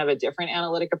focused on kind of a different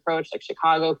analytic approach, like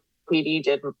Chicago PD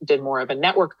did more of a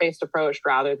network-based approach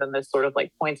rather than this sort of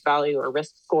like points value or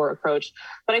risk score approach.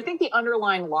 But I think the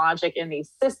underlying logic in these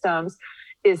systems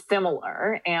is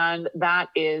similar, and that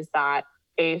is that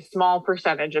a small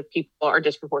percentage of people are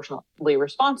disproportionately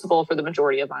responsible for the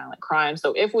majority of violent crime.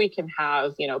 So if we can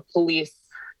have, police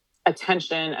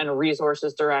attention and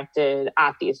resources directed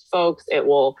at these folks, it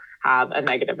will have a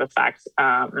negative effect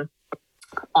on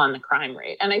the crime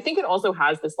rate. And I think it also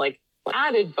has this like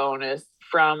added bonus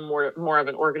from more of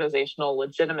an organizational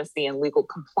legitimacy and legal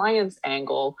compliance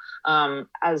angle.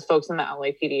 As folks in the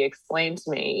LAPD explained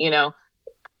to me,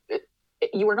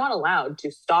 you are not allowed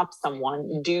to stop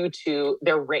someone due to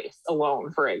their race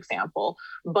alone, for example.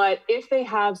 But if they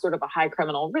have sort of a high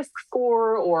criminal risk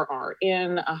score or are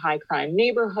in a high crime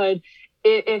neighborhood,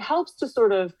 it helps to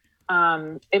sort of,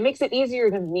 it makes it easier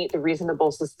to meet the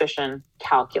reasonable suspicion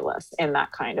calculus in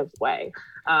that kind of way.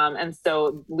 And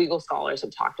so legal scholars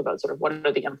have talked about sort of what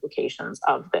are the implications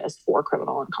of this for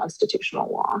criminal and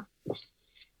constitutional law.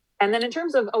 And then in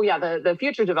terms of, the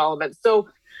future development. So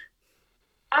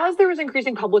as there was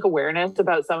increasing public awareness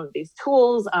about some of these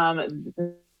tools,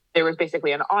 there was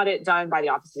basically an audit done by the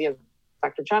Office of the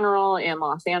Inspector General in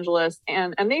Los Angeles.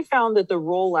 And they found that the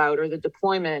rollout or the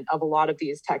deployment of a lot of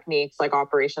these techniques like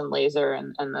Operation Laser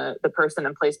and the person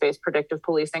and place-based predictive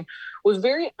policing was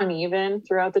very uneven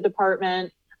throughout the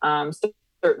department.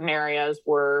 Certain areas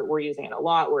were using it a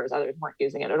lot, whereas others weren't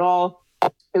using it at all.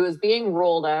 It was being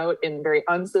rolled out in very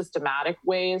unsystematic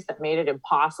ways that made it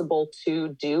impossible to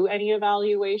do any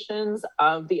evaluations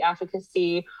of the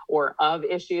efficacy or of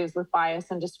issues with bias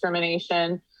and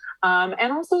discrimination.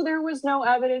 And also there was no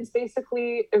evidence,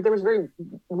 basically, there was very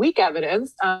weak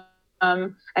evidence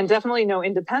and definitely no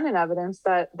independent evidence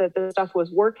that the stuff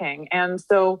was working. And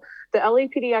so the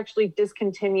LAPD actually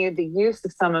discontinued the use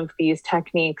of some of these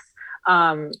techniques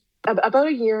about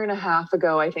a year and a half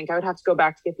ago. I think I would have to go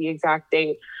back to get the exact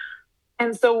date.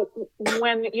 And so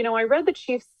when, I read the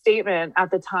chief's statement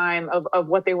at the time of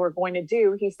what they were going to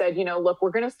do, he said, look, we're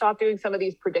going to stop doing some of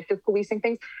these predictive policing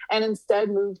things and instead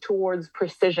move towards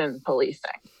precision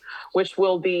policing, which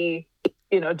will be,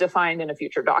 defined in a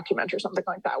future document or something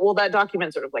like that. Well, that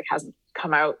document sort of like hasn't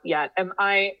come out yet. And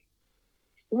I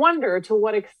wonder to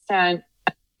what extent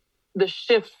the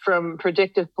shift from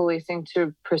predictive policing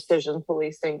to precision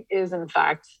policing is in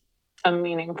fact a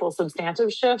meaningful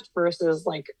substantive shift versus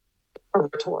like a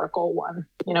rhetorical one.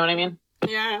 You know what I mean?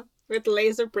 Yeah, with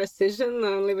laser precision,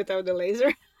 only without the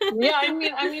laser. Yeah, I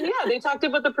mean, they talked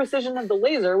about the precision of the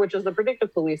laser, which is the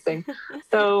predictive policing.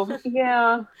 So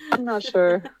yeah, I'm not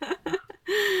sure.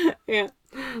 Yeah,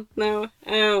 no.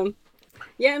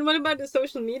 Yeah, and what about the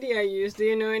social media use? Do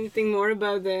you know anything more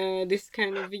about this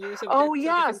kind of use of? Oh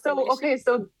yeah,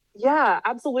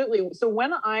 absolutely. So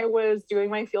when I was doing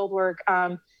my field work,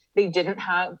 they didn't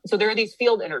have. So there are these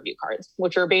field interview cards,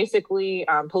 which are basically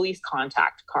police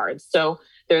contact cards. So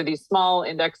they're these small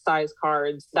index-sized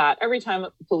cards that every time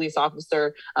a police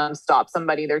officer stops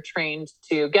somebody, they're trained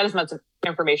to get as much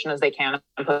information as they can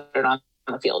and put it on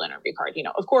the field interview card.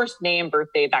 Of course, name, birth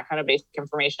date, that kind of basic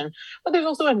information. But there's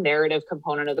also a narrative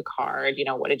component of the card.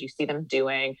 What did you see them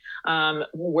doing?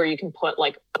 Where you can put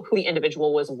like who the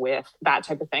individual was with, that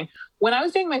type of thing. When I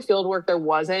was doing my field work, there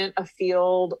wasn't a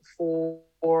field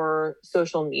for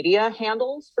social media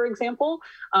handles, for example.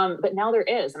 But now there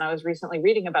is. And I was recently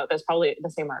reading about this, probably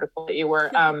the same article that you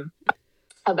were,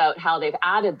 about how they've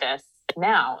added this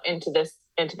now into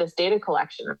this data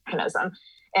collection mechanism.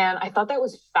 And I thought that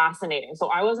was fascinating. So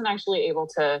I wasn't actually able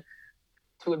to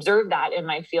observe that in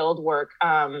my field work.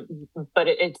 But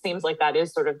it seems like that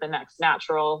is sort of the next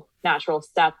natural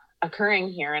step occurring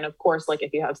here. And of course, like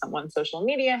if you have someone's social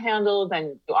media handle,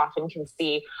 then you often can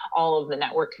see all of the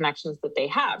network connections that they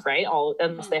have, right?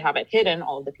 Unless they have it hidden,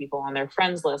 all of the people on their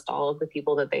friends list, all of the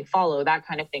people that they follow, that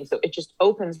kind of thing. So it just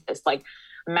opens this like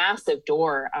massive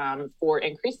door for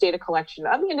increased data collection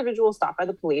of the individual stopped by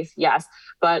the police, yes,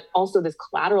 but also this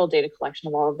collateral data collection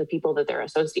of all of the people that they're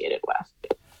associated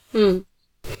with.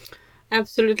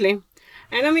 Absolutely.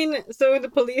 And I mean, so the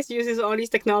police uses all these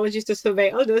technologies to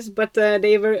survey others, but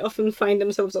they very often find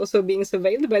themselves also being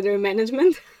surveilled by their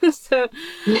management. So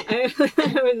I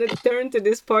will turn to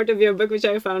this part of your book, which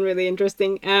I found really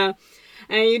interesting. And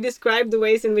you describe the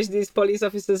ways in which these police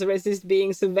officers resist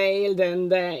being surveilled,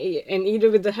 and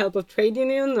either with the help of trade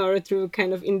union or through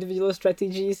kind of individual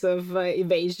strategies of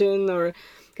evasion or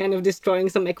kind of destroying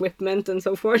some equipment and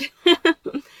so forth.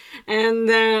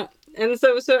 And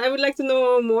so I would like to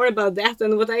know more about that.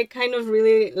 And what I kind of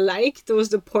really liked was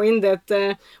the point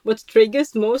that what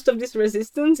triggers most of this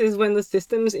resistance is when the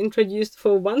systems introduced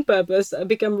for one purpose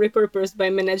become repurposed by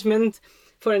management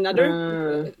for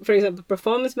another. For example,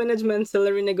 performance management,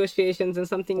 salary negotiations,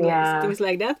 and things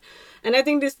like that. And I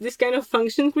think this kind of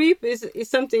function creep is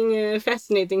something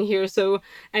fascinating here. So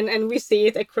and we see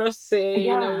it across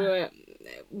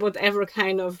whatever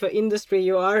kind of industry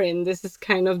you are in. This is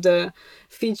kind of the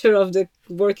feature of the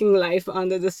working life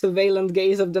under the surveillance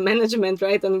gaze of the management,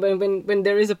 right? And when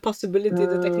there is a possibility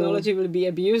the technology will be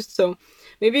abused. So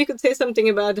maybe you could say something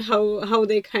about how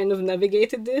they kind of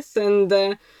navigated this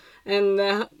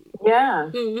yeah.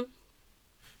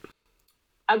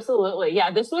 Absolutely.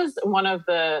 Yeah, this was one of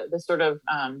the sort of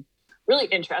really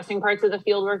interesting parts of the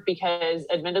fieldwork, because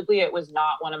admittedly it was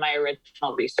not one of my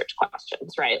original research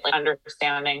questions, right? Like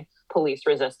understanding police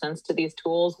resistance to these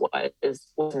tools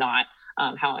was not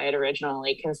how I had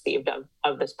originally conceived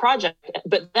of this project.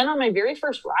 But then on my very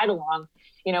first ride along,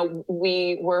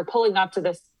 we were pulling up to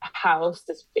this house,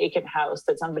 this vacant house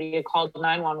that somebody had called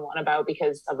 911 about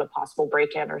because of a possible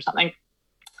break-in or something.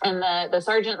 And the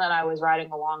sergeant that I was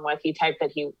riding along with, he typed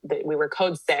that we were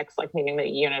code 6, like meaning the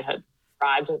unit had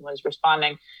arrived and was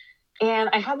responding. And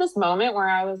I had this moment where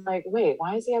I was like, wait,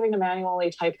 why is he having to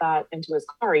manually type that into his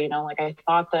car? Like I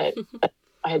thought that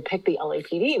I had picked the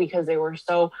LAPD because they were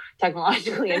so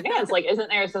technologically advanced. Like, isn't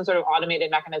there some sort of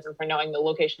automated mechanism for knowing the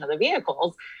location of the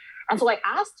vehicles? And so I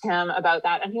asked him about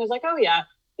that, and he was like, oh yeah,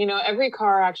 every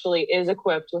car actually is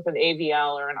equipped with an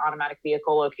AVL, or an automatic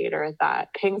vehicle locator,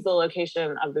 that pings the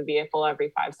location of the vehicle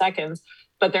every 5 seconds,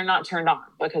 but they're not turned on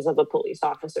because of the police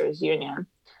officers union.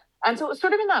 And so it was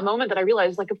sort of in that moment that I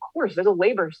realized, like, of course, there's a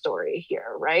labor story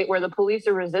here, right? Where the police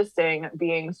are resisting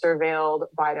being surveilled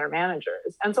by their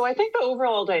managers. And so I think the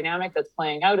overall dynamic that's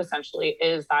playing out essentially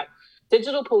is that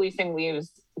digital policing leaves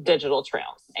digital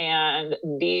trails, and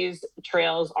these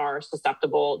trails are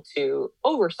susceptible to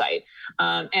oversight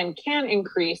and can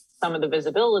increase some of the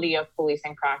visibility of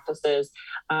policing practices,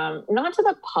 not to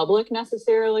the public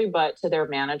necessarily, but to their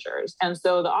managers. And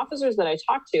so the officers that I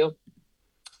talked to,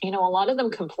 a lot of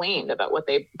them complained about what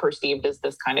they perceived as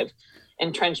this kind of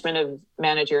entrenchment of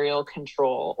managerial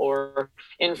control, or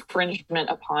infringement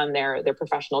upon their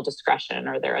professional discretion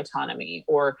or their autonomy,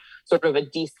 or sort of a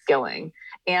de-skilling.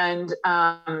 And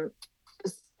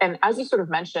as you sort of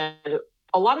mentioned,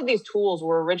 a lot of these tools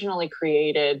were originally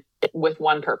created with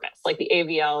one purpose. Like the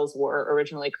AVLs were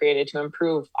originally created to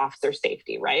improve officer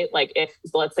safety, right? Like if,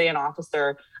 let's say, an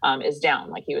officer is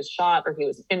down, like he was shot or he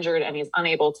was injured and he's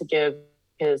unable to give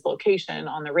his location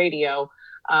on the radio,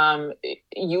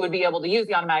 you would be able to use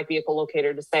the automatic vehicle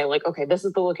locator to say, like, okay, this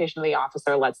is the location of the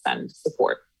officer, let's send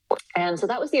support. And so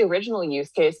that was the original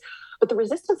use case. But the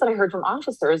resistance that I heard from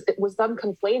officers, it was them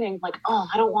complaining, like, oh,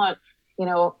 I don't want,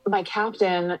 my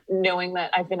captain knowing that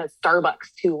I've been at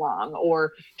Starbucks too long,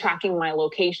 or tracking my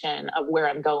location of where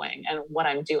I'm going and what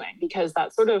I'm doing, because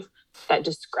that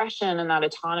discretion and that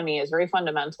autonomy is very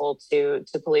fundamental to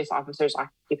police officers'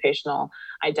 occupational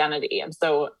identity. And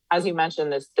so, as you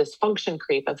mentioned, this function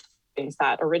creep of things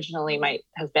that originally might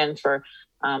have been for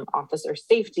officer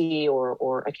safety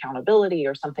or accountability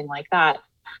or something like that,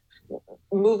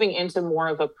 moving into more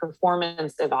of a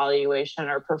performance evaluation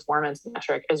or performance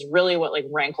metric is really what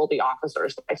rankled the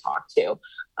officers that I talked to.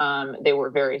 They were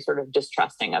very sort of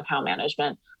distrusting of how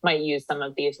management might use some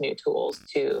of these new tools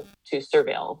to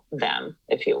surveil them,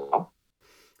 if you will.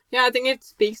 Yeah, I think it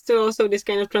speaks to also this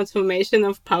kind of transformation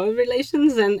of power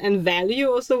relations and value.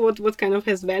 Also, what kind of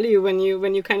has value when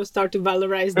you kind of start to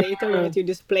valorize data, right? You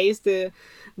displace the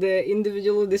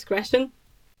individual discretion.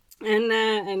 And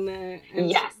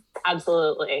yes,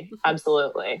 absolutely.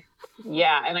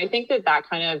 Yeah, and I think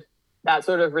that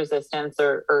sort of resistance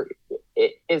or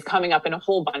it is coming up in a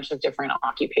whole bunch of different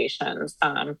occupations,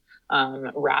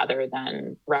 rather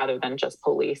than just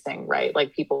policing, right?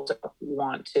 Like, people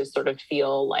want to sort of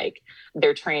feel like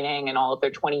their training and all of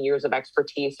their 20 years of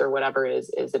expertise or whatever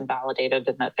is invalidated,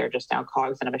 and that they're just now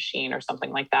cogs in a machine or something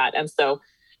like that. And so,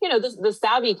 the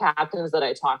savvy captains that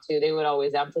I talked to, they would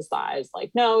always emphasize, like,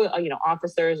 no,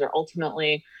 officers are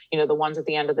ultimately, the ones at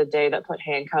the end of the day that put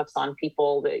handcuffs on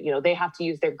people, that, they have to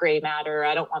use their gray matter.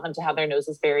 I don't want them to have their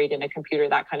noses buried in a computer,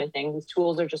 that kind of thing. These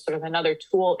tools are just sort of another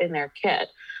tool in their kit.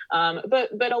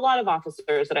 But a lot of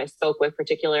officers that I spoke with,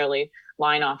 particularly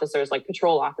line officers, like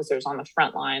patrol officers on the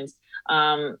front lines,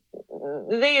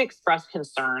 they expressed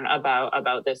concern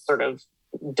about this sort of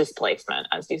displacement,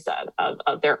 as you said,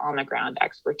 of their on the ground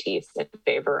expertise in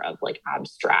favor of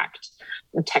abstract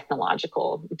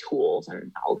technological tools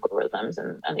and algorithms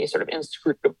and these sort of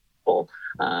inscrutable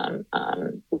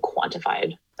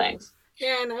quantified things.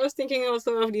 Yeah, and I was thinking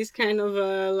also of these kind of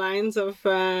lines of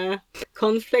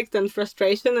conflict and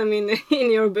frustration. I mean, in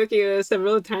your book, you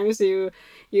several times you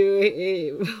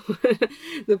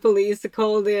the police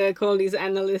call these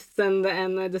analysts and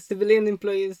the civilian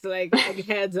employees like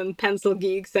eggheads and pencil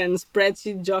geeks and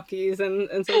spreadsheet jockeys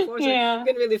and so forth. Yeah. So you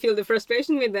can really feel the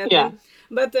frustration with that. Yeah.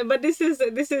 But this is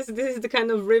the kind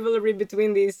of rivalry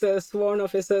between these sworn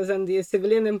officers and the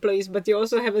civilian employees. But you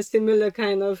also have a similar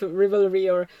kind of rivalry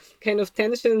or kind of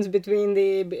tensions between the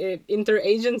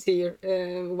interagency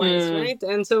wise, right?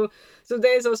 And so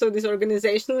there's also this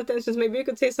organizational tensions. Maybe you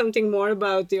could say something more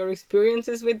about your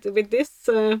experiences with this.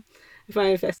 I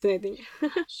find it fascinating.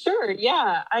 Sure.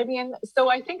 Yeah. I mean, so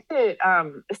I think that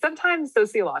sometimes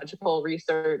sociological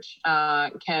research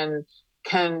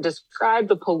can describe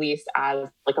the police as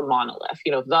like a monolith.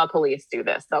 The police do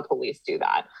this, the police do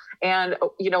that. And,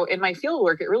 in my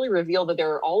fieldwork, it really revealed that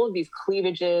there are all of these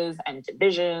cleavages and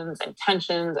divisions and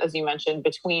tensions, as you mentioned,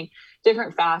 between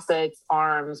different facets,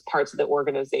 arms, parts of the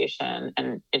organization,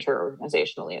 and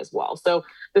interorganizationally as well. So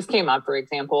this came up, for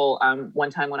example, one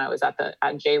time when I was at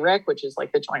JRIC, which is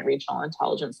like the Joint Regional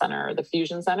Intelligence Center, the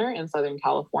Fusion Center in Southern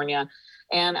California.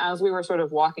 And as we were sort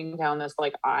of walking down this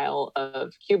like aisle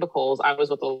of cubicles, I was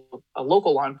with a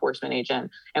local law enforcement agent,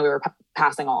 and we were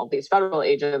passing all of these federal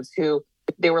agents who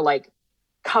they were like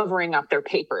covering up their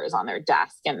papers on their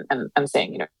desk and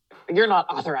saying, you're not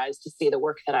authorized to see the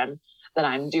work that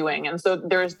I'm doing. And so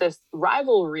there's this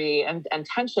rivalry and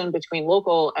tension between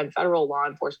local and federal law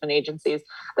enforcement agencies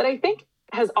that I think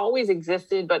has always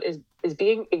existed, but is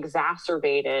being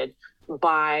exacerbated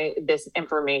by this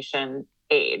information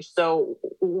age. So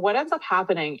what ends up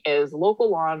happening is local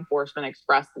law enforcement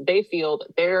express that they feel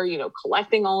that they're,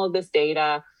 collecting all of this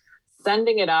data,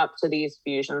 sending it up to these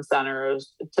fusion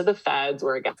centers, to the feds,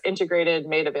 where it gets integrated,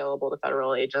 made available to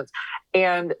federal agents,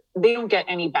 and they don't get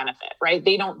any benefit, right?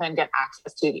 They don't then get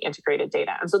access to the integrated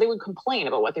data. And so they would complain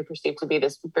about what they perceive to be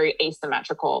this very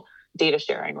asymmetrical data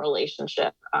sharing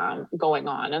relationship going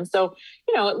on. And so,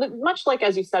 much like,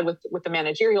 as you said, with the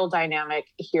managerial dynamic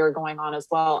here going on as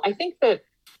well, I think that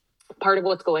part of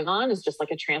what's going on is just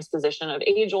like a transposition of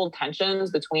age-old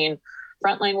tensions between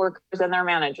frontline workers and their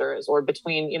managers, or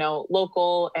between,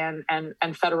 local and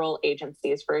federal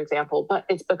agencies, for example, but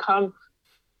it's become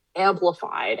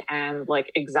amplified and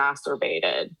like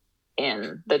exacerbated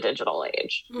in the digital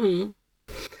age. Mm.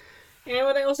 And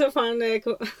what I also found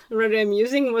rather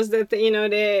amusing was that,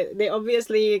 they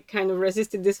obviously kind of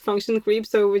resisted this function creep,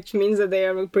 so which means that they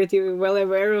are pretty well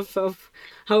aware of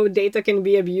how data can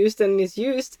be abused and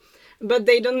misused. But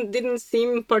they didn't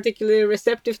seem particularly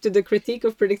receptive to the critique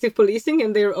of predictive policing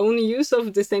and their own use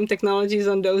of the same technologies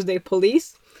on those they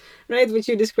police, right? Which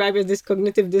you describe as this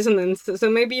cognitive dissonance. So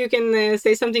maybe you can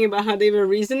say something about how they were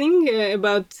reasoning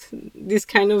about this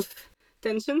kind of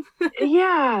tension.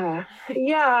 Yeah.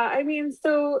 I mean,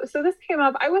 so this came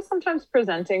up. I was sometimes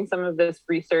presenting some of this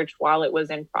research while it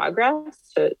was in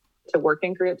progress to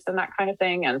working groups and that kind of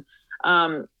thing. And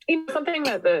something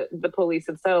that the police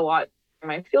have said a lot in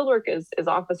my fieldwork is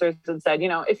officers have said,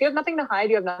 if you have nothing to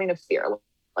hide, you have nothing to fear.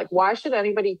 Like, why should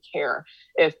anybody care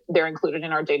if they're included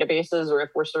in our databases or if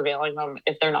we're surveilling them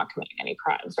if they're not committing any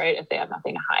crimes, right? If they have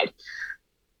nothing to hide.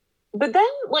 But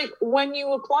then, like, when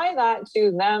you apply that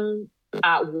to them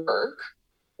at work,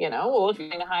 well, if you're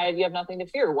going to hide, you have nothing to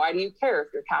fear. Why do you care if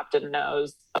your captain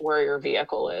knows where your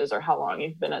vehicle is, or how long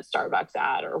you've been at Starbucks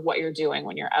at, or what you're doing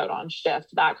when you're out on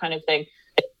shift, that kind of thing?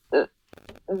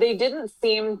 They didn't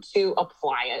seem to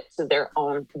apply it to their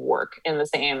own work in the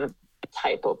same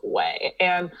type of way.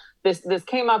 And this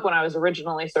came up when I was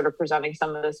originally sort of presenting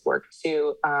some of this work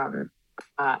to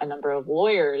a number of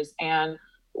lawyers. And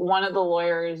one of the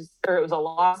lawyers, or it was a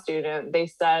law student, they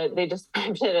said, they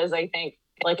described it as, I think,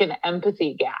 like an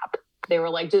empathy gap. They were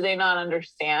like, do they not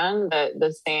understand that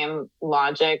the same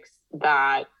logics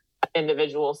that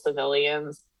individual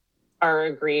civilians are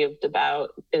aggrieved about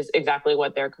is exactly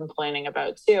what they're complaining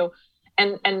about too?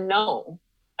 And no,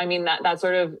 I mean, that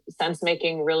sort of sense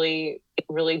making really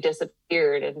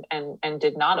disappeared and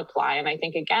did not apply. And I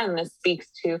think, again, this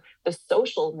speaks to the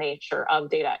social nature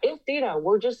of data. If data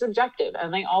were just objective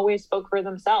and they always spoke for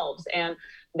themselves and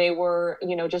they were,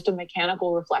 just a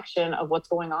mechanical reflection of what's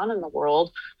going on in the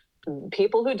world,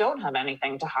 people who don't have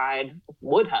anything to hide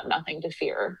would have nothing to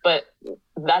fear. But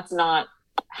that's not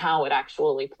how it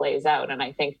actually plays out. And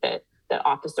I think that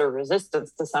officer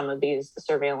resistance to some of these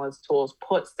surveillance tools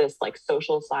puts this like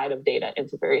social side of data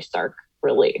into very stark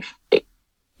relief.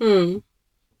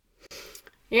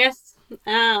 Yes,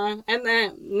 And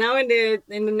now in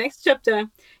the next chapter,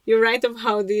 you write of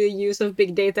how the use of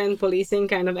big data in policing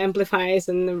kind of amplifies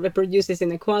and reproduces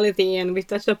inequality, and we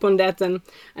touched upon that, and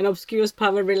obscures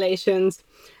power relations,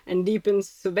 and deepens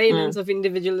surveillance of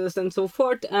individuals and so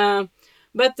forth.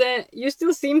 But you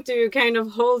still seem to kind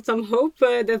of hold some hope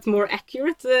that more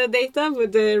accurate data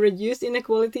would reduce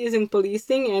inequalities in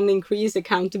policing and increase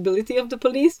accountability of the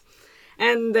police.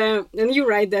 And you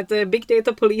write that big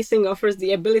data policing offers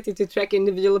the ability to track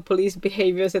individual police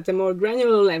behaviors at a more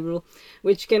granular level,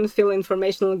 which can fill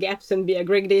informational gaps and be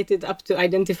aggregated up to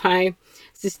identify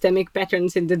systemic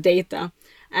patterns in the data.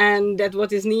 And that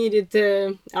what is needed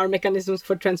are mechanisms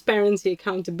for transparency,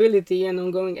 accountability, and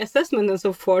ongoing assessment, and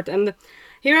so forth. And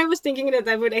here I was thinking that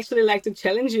I would actually like to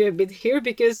challenge you a bit here,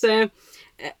 because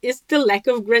is the lack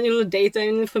of granular data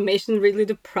and information really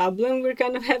the problem we're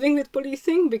kind of having with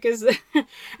policing? Because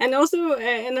and also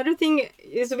another thing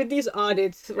is with these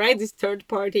audits, right? These third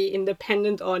party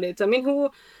independent audits. I mean,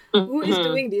 who is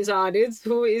doing these audits?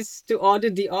 Who is to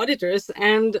audit the auditors?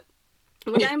 And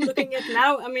what I'm looking at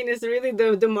now, I mean, is really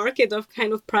the market of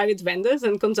kind of private vendors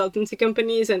and consultancy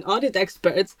companies and audit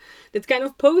experts that kind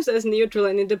of pose as neutral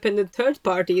and independent third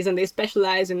parties, and they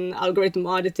specialize in algorithm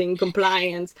auditing,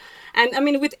 compliance. And I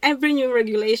mean, with every new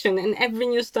regulation and every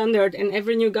new standard and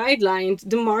every new guideline,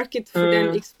 the market for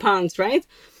them expands, right?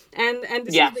 And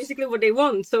this is basically what they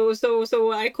want. So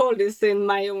I call this, in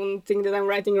my own thing that I'm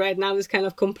writing right now, is kind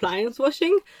of compliance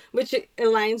washing, which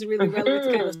aligns really well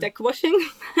with kind of tech washing.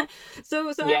 I'm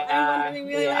wondering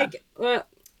really like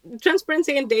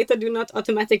transparency and data do not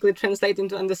automatically translate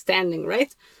into understanding,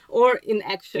 right? Or in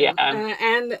action.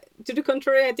 And to the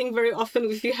contrary, I think very often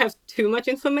if you have too much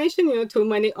information, too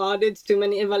many audits, too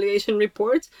many evaluation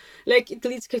reports, like it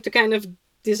leads to kind of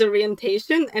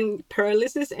disorientation and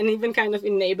paralysis, and even kind of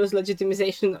enables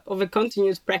legitimization of a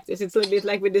continuous practice. It's a bit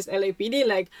like with this LAPD,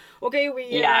 like, okay,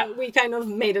 we kind of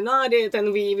made an audit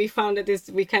and we found that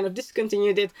we kind of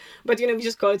discontinued it, but we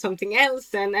just call it something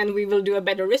else, and we will do a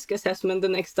better risk assessment the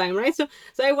next time, right? So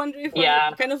I wonder if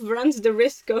one kind of runs the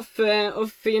risk of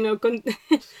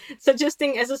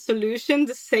suggesting as a solution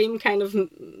the same kind of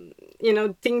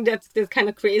thing that kind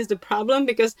of creates the problem,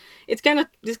 because it's kind of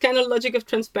this kind of logic of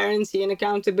transparency and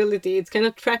accountability. It's kind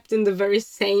of trapped in the very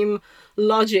same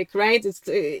logic, right?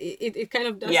 It kind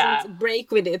of doesn't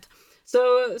break with it.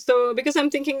 So because I'm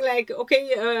thinking like,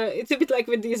 okay, it's a bit like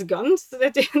with these guns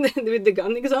that with the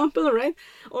gun example, right?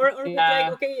 Or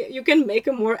like, okay, you can make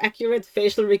a more accurate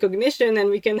facial recognition, and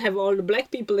we can have all the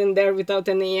black people in there without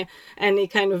any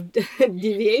kind of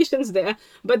deviations there.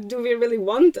 But do we really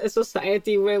want a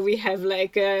society where we have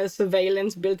like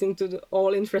surveillance built into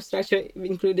all infrastructure,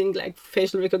 including like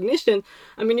facial recognition?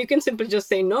 I mean, you can simply just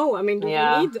say no. I mean, do we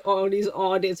need all these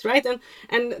audits, right?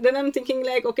 And then I'm thinking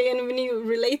like, okay, and when you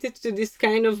relate it to this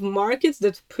kind of markets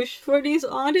that push for these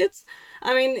audits,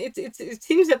 I mean, it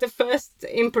seems that the first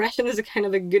impression is a kind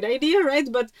of a good idea, right?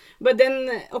 But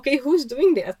then, okay, who's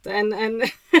doing that? And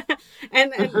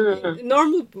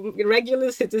normal,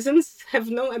 regular citizens have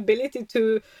no ability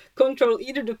to control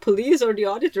either the police or the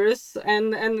auditors,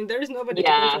 and there is nobody to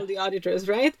control the auditors,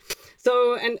 right?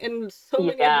 So and so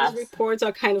many of these reports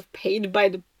are kind of paid by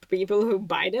the people who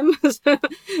buy them. so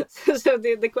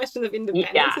the question of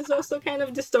independence is also kind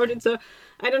of distorted. So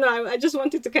I don't know, I just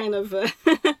wanted to kind of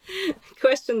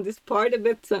question this part a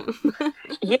bit.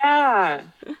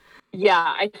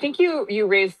 I think you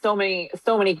raised so many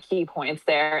key points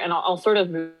there, and I'll sort of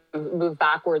move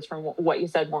backwards from what you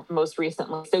said most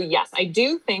recently. So yes, I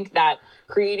do think that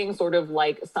creating sort of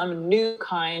like some new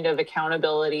kind of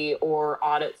accountability or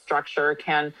audit structure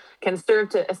can serve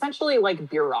to essentially like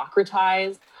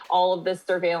bureaucratize all of this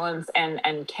surveillance,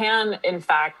 and can in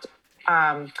fact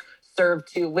serve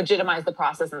to legitimize the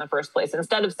process in the first place.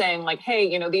 Instead of saying like,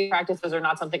 hey, these practices are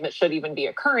not something that should even be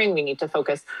occurring. We need to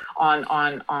focus on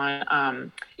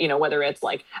whether it's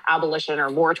like abolition or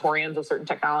moratoriums of certain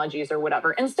technologies or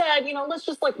whatever. Instead, let's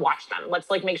just like watch them. Let's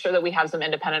like make sure that we have some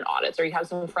independent audits, or you have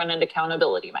some front end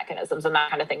accountability mechanisms and that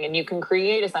kind of thing. And you can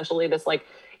create essentially this like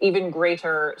even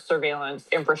greater surveillance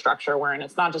infrastructure, wherein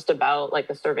it's not just about like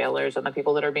the surveillors and the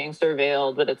people that are being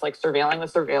surveilled, but it's like surveilling the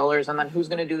surveillors, and then who's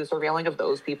going to do the surveilling of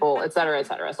those people, et cetera, et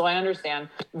cetera. So I understand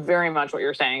very much what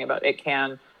you're saying about it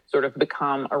can sort of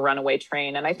become a runaway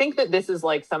train. And I think that this is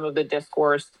like some of the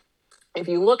discourse, if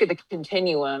you look at the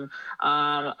continuum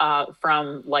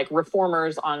from like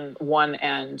reformers on one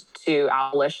end to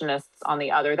abolitionists on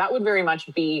the other, that would very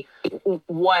much be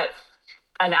what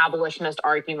an abolitionist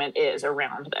argument is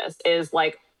around this, is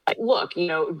like, look,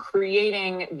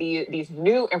 creating these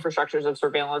new infrastructures of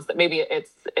surveillance that maybe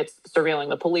it's surveilling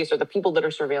the police, or the people that are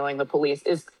surveilling the police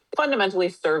is fundamentally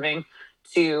serving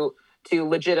to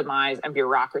legitimize and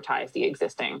bureaucratize the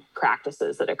existing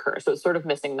practices that occur. So it's sort of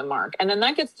missing the mark. And then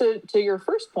that gets to your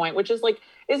first point, which is like,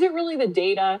 is it really the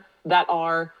data that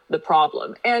are the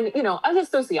problem? And, as a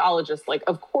sociologist, like,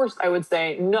 of course, I would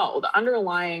say no, the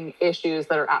underlying issues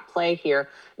that are at play here,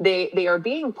 they are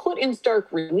being put in stark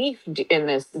relief in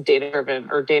this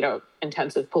data-driven or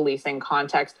data-intensive policing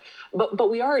context. But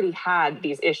we already had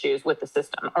these issues with the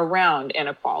system around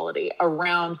inequality,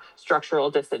 around structural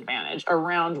disadvantage,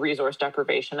 around resource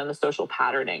deprivation and the social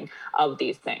patterning of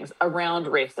these things, around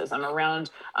racism, around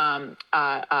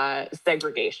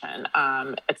segregation,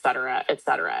 et cetera, et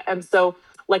cetera. And so,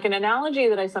 like, an analogy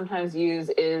that I sometimes use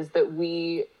is that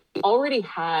we already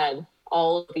had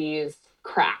all of these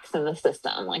cracks in the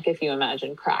system, like if you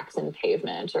imagine cracks in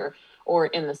pavement or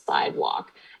in the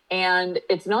sidewalk. And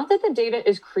it's not that the data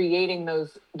is creating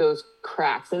those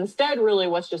cracks. Instead, really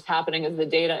what's just happening is the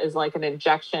data is like an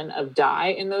injection of dye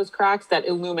in those cracks that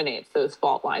illuminates those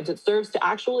fault lines. It serves to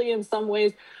actually, in some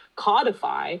ways,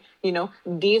 codify,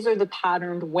 these are the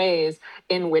patterned ways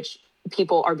in which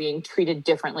people are being treated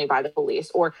differently by the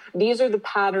police, or these are the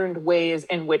patterned ways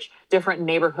in which different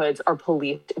neighborhoods are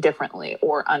policed differently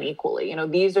or unequally.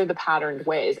 These are the patterned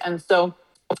ways. And so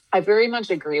I very much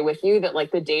agree with you that,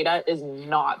 like, the data is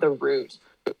not the root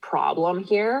problem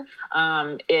here.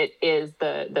 It is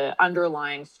the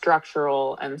underlying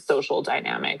structural and social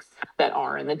dynamics that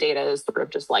are, and the data is sort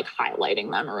of just like highlighting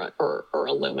them or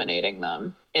illuminating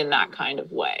them in that kind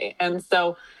of way. And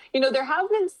so, there have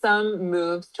been some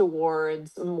moves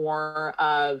towards more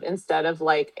of, instead of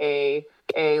like a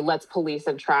let's police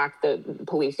and track the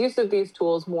police use of these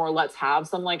tools, more let's have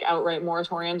some like outright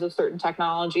moratoriums of certain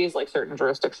technologies. Like certain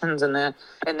jurisdictions in the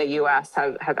US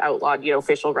have outlawed,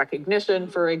 facial recognition,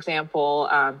 for example,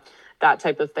 that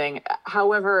type of thing.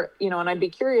 However, and I'd be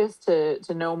curious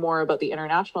to know more about the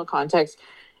international context.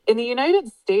 In the United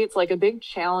States, like, a big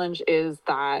challenge is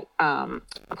that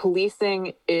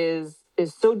policing is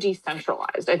so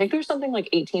decentralized. I think there's something like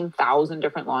 18,000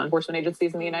 different law enforcement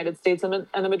agencies in the United States, and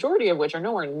the majority of which are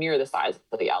nowhere near the size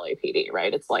of the LAPD,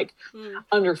 right? It's like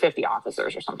under 50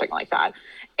 officers or something like that.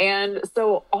 And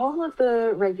so all of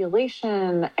the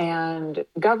regulation and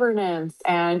governance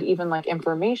and even like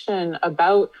information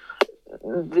about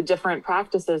the different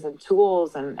practices and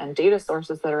tools and data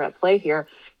sources that are at play here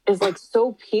is like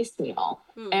so piecemeal.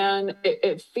 And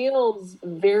it feels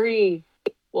very,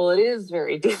 well, it is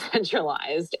very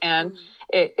decentralized, and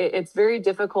it's very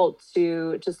difficult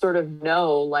to sort of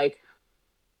know, like,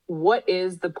 what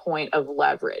is the point of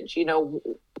leverage?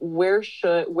 Where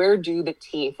do the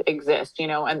teeth exist?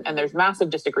 And there's massive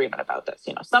disagreement about this.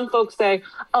 Some folks say,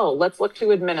 oh, let's look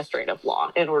to administrative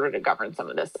law in order to govern some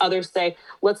of this. Others say,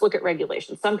 let's look at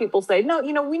regulation. Some people say, no,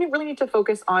 we really need to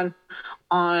focus on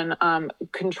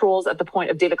controls at the point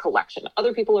of data collection.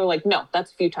 Other people are like, no,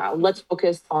 that's futile. Let's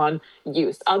focus on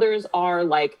use. Others are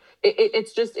like,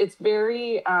 it's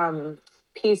very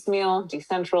piecemeal,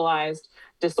 decentralized,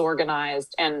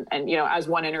 disorganized, and as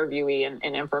one interviewee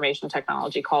in information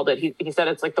technology called it, he said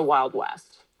it's like the Wild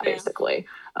West, basically,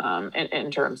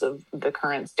 in terms of the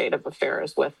current state of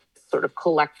affairs, with sort of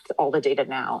collect all the data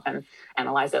now and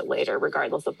analyze it later,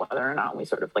 regardless of whether or not we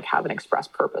sort of like have an express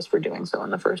purpose for doing so in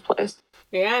the first place.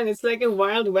 Yeah, and it's like a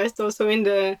Wild West also in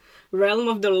the realm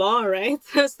of the law, right?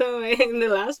 So in the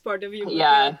last part of your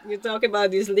book, you talk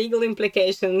about these legal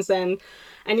implications and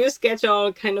you sketch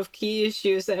all kind of key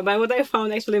issues. But what I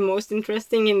found actually most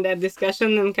interesting in that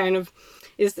discussion and kind of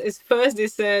is first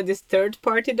this third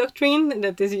party doctrine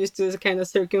that is used to kind of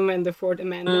circumvent the Fourth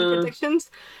Amendment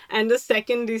protections, and the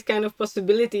second, these kind of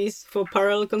possibilities for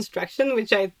parallel construction,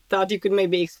 which I thought you could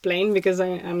maybe explain, because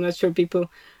I'm not sure people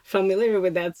familiar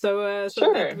with that. So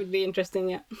sure. That would be interesting.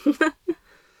 Yeah.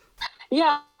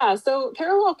 Yeah. So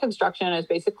parallel construction is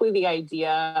basically the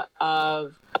idea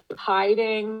of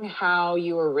hiding how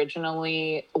you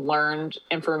originally learned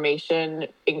information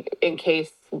in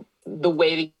case the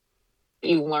way that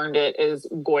you learned it is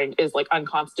like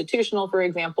unconstitutional, for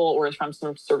example, or is from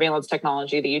some surveillance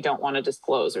technology that you don't want to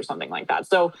disclose or something like that.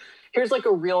 So here's like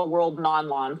a real world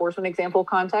non-law enforcement example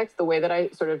context. The way that I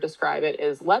sort of describe it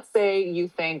is, let's say you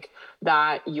think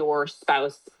that your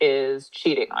spouse is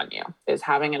cheating on you, is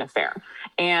having an affair.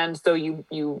 And so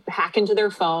you hack into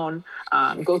their phone,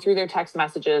 go through their text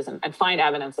messages and find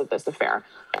evidence of this affair.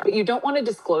 But you don't want to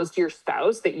disclose to your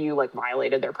spouse that you like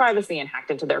violated their privacy and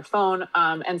hacked into their phone.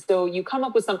 And so you come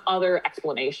up with some other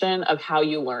explanation of how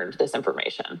you learned this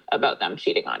information about them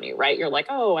cheating on you, right? You're like,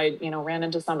 oh, I ran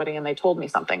into somebody and they told me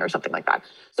something or something something like that.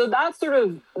 So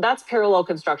that's parallel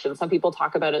construction. Some people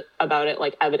talk about it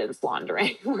like evidence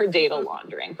laundering or data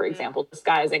laundering, for example,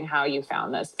 disguising how you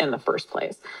found this in the first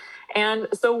place. And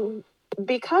so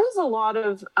because a lot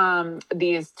of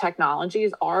these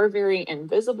technologies are very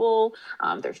invisible,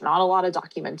 there's not a lot of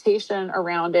documentation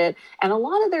around it, and a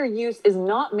lot of their use is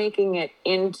not making it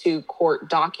into court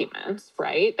documents,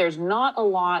 right? There's not a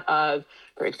lot of,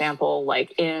 for example,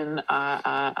 like in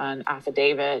an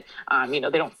affidavit, they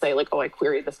don't say like, oh, I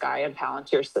queried this guy in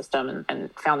Palantir's system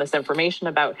and found this information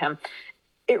about him.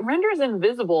 It renders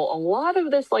invisible a lot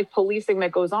of this like policing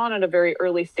that goes on at a very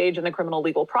early stage in the criminal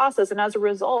legal process. And as a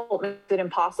result, makes it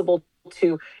impossible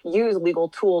to use legal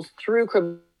tools through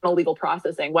criminal legal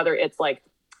processing, whether it's like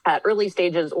at early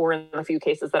stages or in a few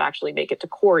cases that actually make it to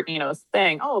court,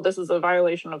 saying, oh, this is a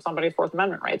violation of somebody's Fourth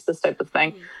Amendment rights, this type of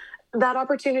thing. That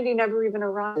opportunity never even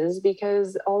arises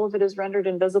because all of it is rendered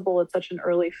invisible at such an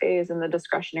early phase in the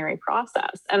discretionary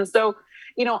process. And so,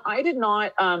 I did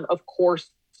not, of course,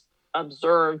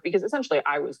 observe, because essentially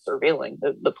I was surveilling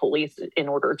the police in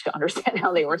order to understand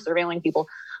how they were surveilling people.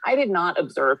 I did not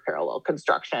observe parallel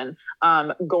construction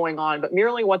going on, but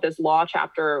merely what this law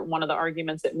chapter, one of the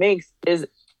arguments it makes is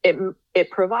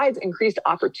it provides increased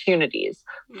opportunities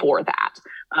for that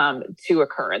to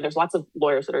occur. And there's lots of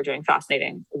lawyers that are doing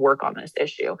fascinating work on this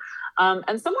issue.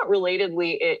 And somewhat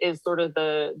relatedly, it is sort of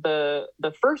the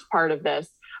first part of this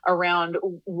around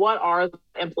what are the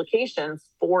implications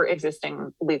for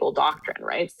existing legal doctrine,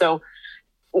 right? So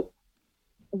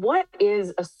what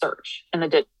is a search in the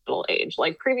digital age?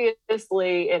 Like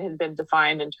previously, it had been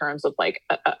defined in terms of like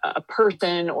a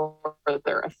person or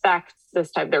their effects,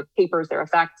 their papers, their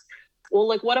effects. Well,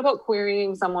 like what about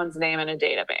querying someone's name in a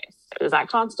database? Does that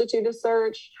constitute a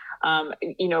search?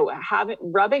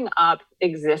 Rubbing up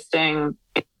existing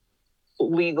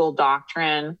legal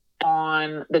doctrine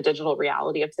on the digital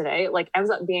reality of today, like ends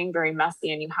up being very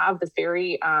messy, and you have this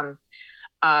very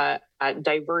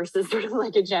diverse is sort of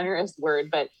like a generous word,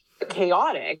 but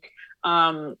chaotic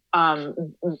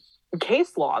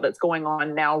case law that's going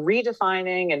on now,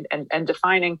 redefining and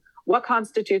defining what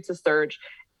constitutes a search.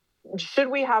 Should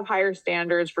we have higher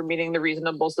standards for meeting the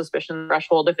reasonable suspicion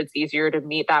threshold if it's easier to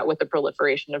meet that with the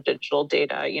proliferation of digital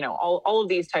data? All of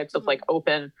these types of like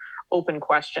open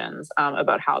questions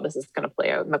about how this is going to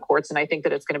play out in the courts. And I think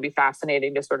that it's going to be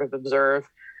fascinating to sort of observe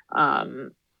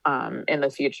in the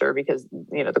future, because,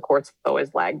 the courts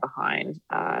always lag behind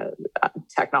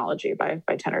technology by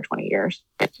 10 or 20 years.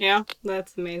 Yeah,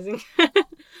 that's amazing.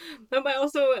 No, but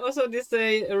also this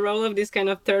role of this kind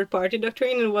of third-party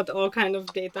doctrine and what all kind of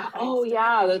data. Oh,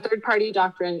 yeah, the third-party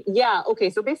doctrine. Yeah, okay.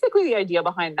 So basically the idea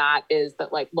behind that is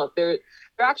that, like, look, there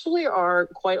actually are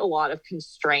quite a lot of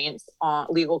constraints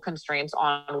legal constraints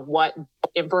on what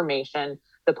information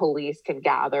the police can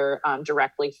gather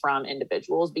directly from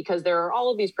individuals, because there are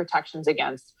all of these protections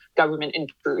against government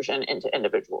intrusion into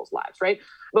individuals' lives, right?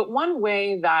 But one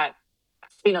way that,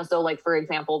 so like, for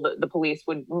example, the police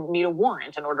would need a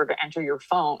warrant in order to enter your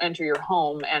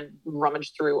home and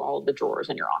rummage through all of the drawers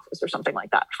in your office or something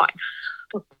like that.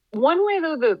 Fine. One way,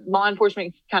 though, the law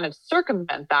enforcement can kind of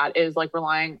circumvent that is like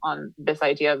relying on this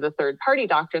idea of the third party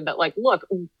doctrine that, like, look,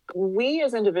 we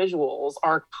as individuals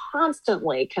are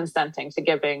constantly consenting to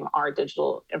giving our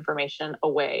digital information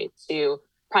away to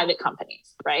private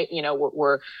companies, right?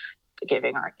 We're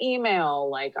giving our email,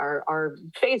 like our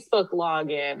Facebook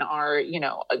login, our,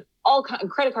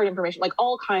 credit card information, like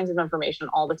all kinds of information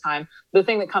all the time. The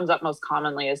thing that comes up most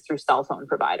commonly is through cell phone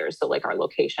providers. So like our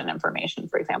location information,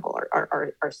 for example,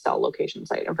 our cell location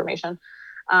site information.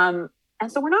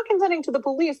 And so we're not consenting to the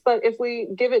police, but if we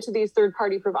give it to these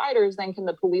third-party providers, then can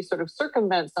the police sort of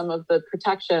circumvent some of the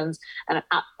protections and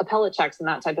appellate checks and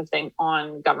that type of thing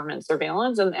on government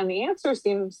surveillance? And the answer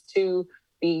seems to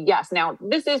be yes. Now,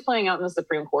 this is playing out in the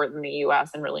Supreme Court in the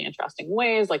US in really interesting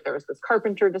ways. Like there was this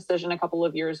Carpenter decision a couple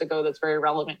of years ago that's very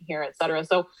relevant here, et cetera.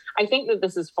 So I think that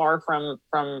this is far from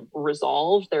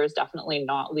resolved. There is definitely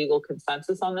not legal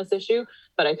consensus on this issue,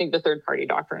 but I think the third party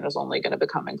doctrine is only going to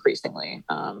become increasingly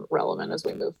relevant as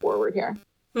we move forward here.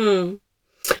 In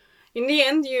the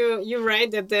end, you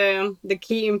write that the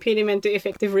key impediment to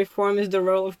effective reform is the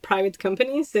role of private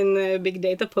companies in the big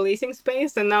data policing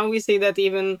space. And now we see that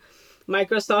even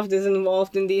Microsoft is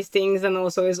involved in these things and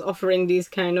also is offering these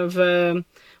kind of,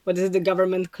 what is the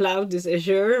government cloud, this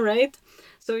Azure, right?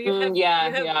 So you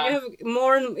have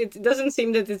more, it doesn't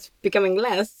seem that it's becoming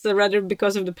less, so rather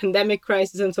because of the pandemic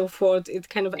crisis and so forth, it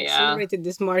kind of accelerated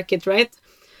this market, right?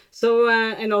 So,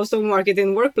 and also market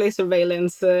in workplace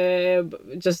surveillance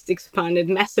just expanded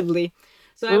massively.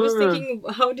 So I was thinking,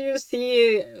 how do you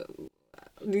see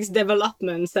these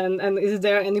developments, and is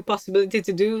there any possibility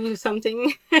to do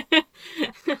something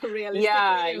realistically?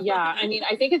 Yeah. I mean,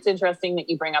 I think it's interesting that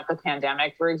you bring up the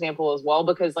pandemic, for example, as well,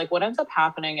 because like what ends up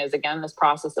happening is, again, this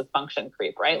process of function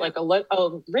creep, right? Yeah. Like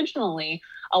originally,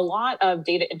 a lot of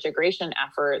data integration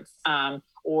efforts,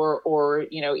 or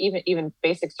even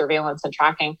basic surveillance and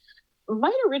tracking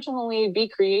might originally be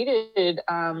created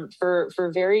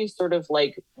for very sort of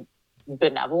like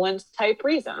benevolent type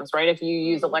reasons, right? If you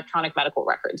use electronic medical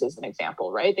records as an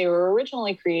example, right? They were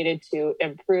originally created to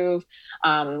improve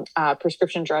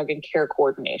prescription drug and care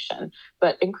coordination.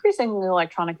 But increasingly,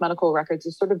 electronic medical records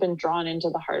have sort of been drawn into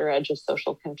the harder edge of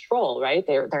social control, right?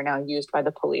 They're now used by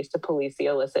the police to police the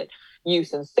illicit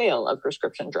use and sale of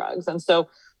prescription drugs. And so,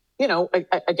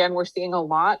 again, we're seeing a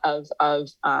lot of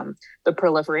the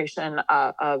proliferation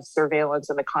of surveillance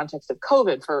in the context of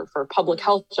COVID for public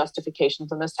health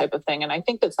justifications and this type of thing. And I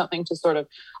think that something to sort of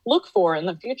look for in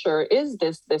the future is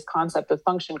this concept of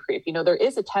function creep. There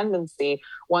is a tendency,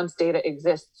 once data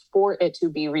exists, for it to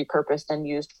be repurposed and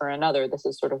used for another. This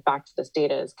is sort of back to this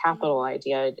data as capital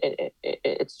idea.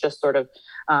 It's just sort of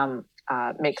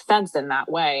makes sense in that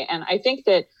way. And I think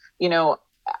that,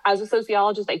 as a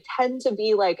sociologist, I tend to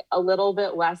be like a little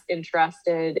bit less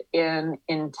interested in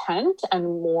intent and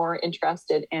more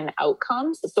interested in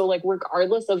outcomes. So like,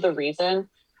 regardless of the reason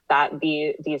that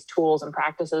these tools and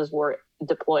practices were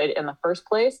deployed in the first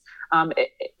place,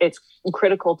 it's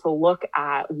critical to look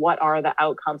at what are the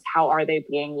outcomes, how are they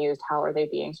being used, how are they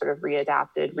being sort of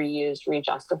readapted, reused,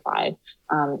 rejustified,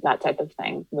 that type of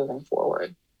thing moving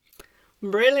forward.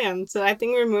 Brilliant. So I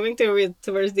think we're moving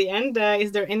towards the end.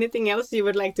 Is there anything else you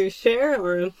would like to share,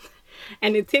 or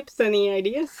any tips, any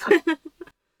ideas?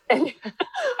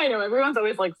 I know everyone's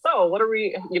always like, so what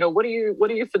do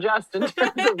you suggest in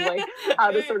terms of like how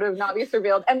to sort of not be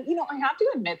surveilled? And, I have to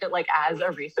admit that like, as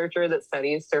a researcher that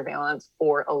studies surveillance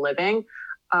for a living,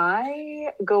 I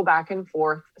go back and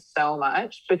forth so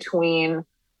much between,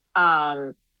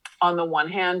 on the one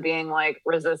hand being like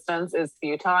resistance is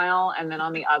futile, and then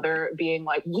on the other being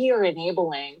like, we are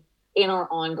enabling in our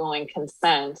ongoing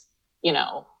consent,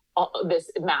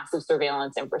 this massive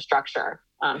surveillance infrastructure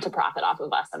to profit off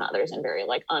of us and others in very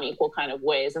like unequal kind of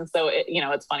ways. And so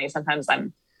it's funny, sometimes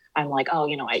I'm like, oh,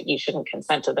 you shouldn't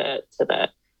consent to the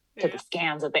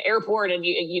scans at the airport, and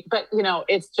but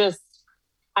it's just,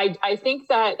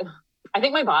 I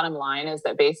think my bottom line is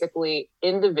that basically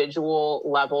individual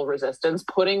level resistance,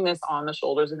 putting this on the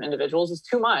shoulders of individuals, is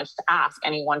too much to ask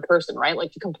any one person, right?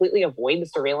 Like, to completely avoid the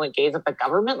surveillance gaze of the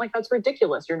government, like, that's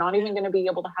ridiculous. You're not even going to be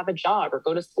able to have a job or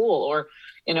go to school or,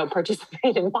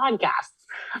 participate in podcasts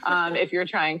if you're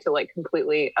trying to like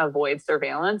completely avoid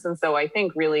surveillance. And so I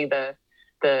think really the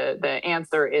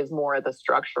answer is more the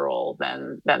structural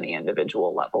than the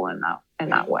individual level in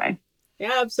that way.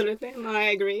 Yeah, absolutely. No, I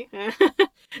agree.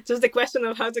 Just a question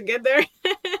of how to get there.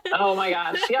 Oh my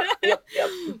gosh. Yep.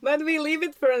 But we leave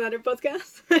it for another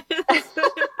podcast.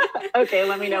 Okay,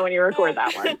 let me know when you record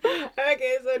that one.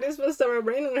 Okay, so this was Sarah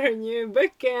Brain and her new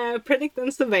book, Predict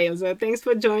and Surveil. So thanks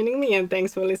for joining me, and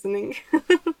thanks for listening.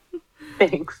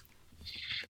 Thanks.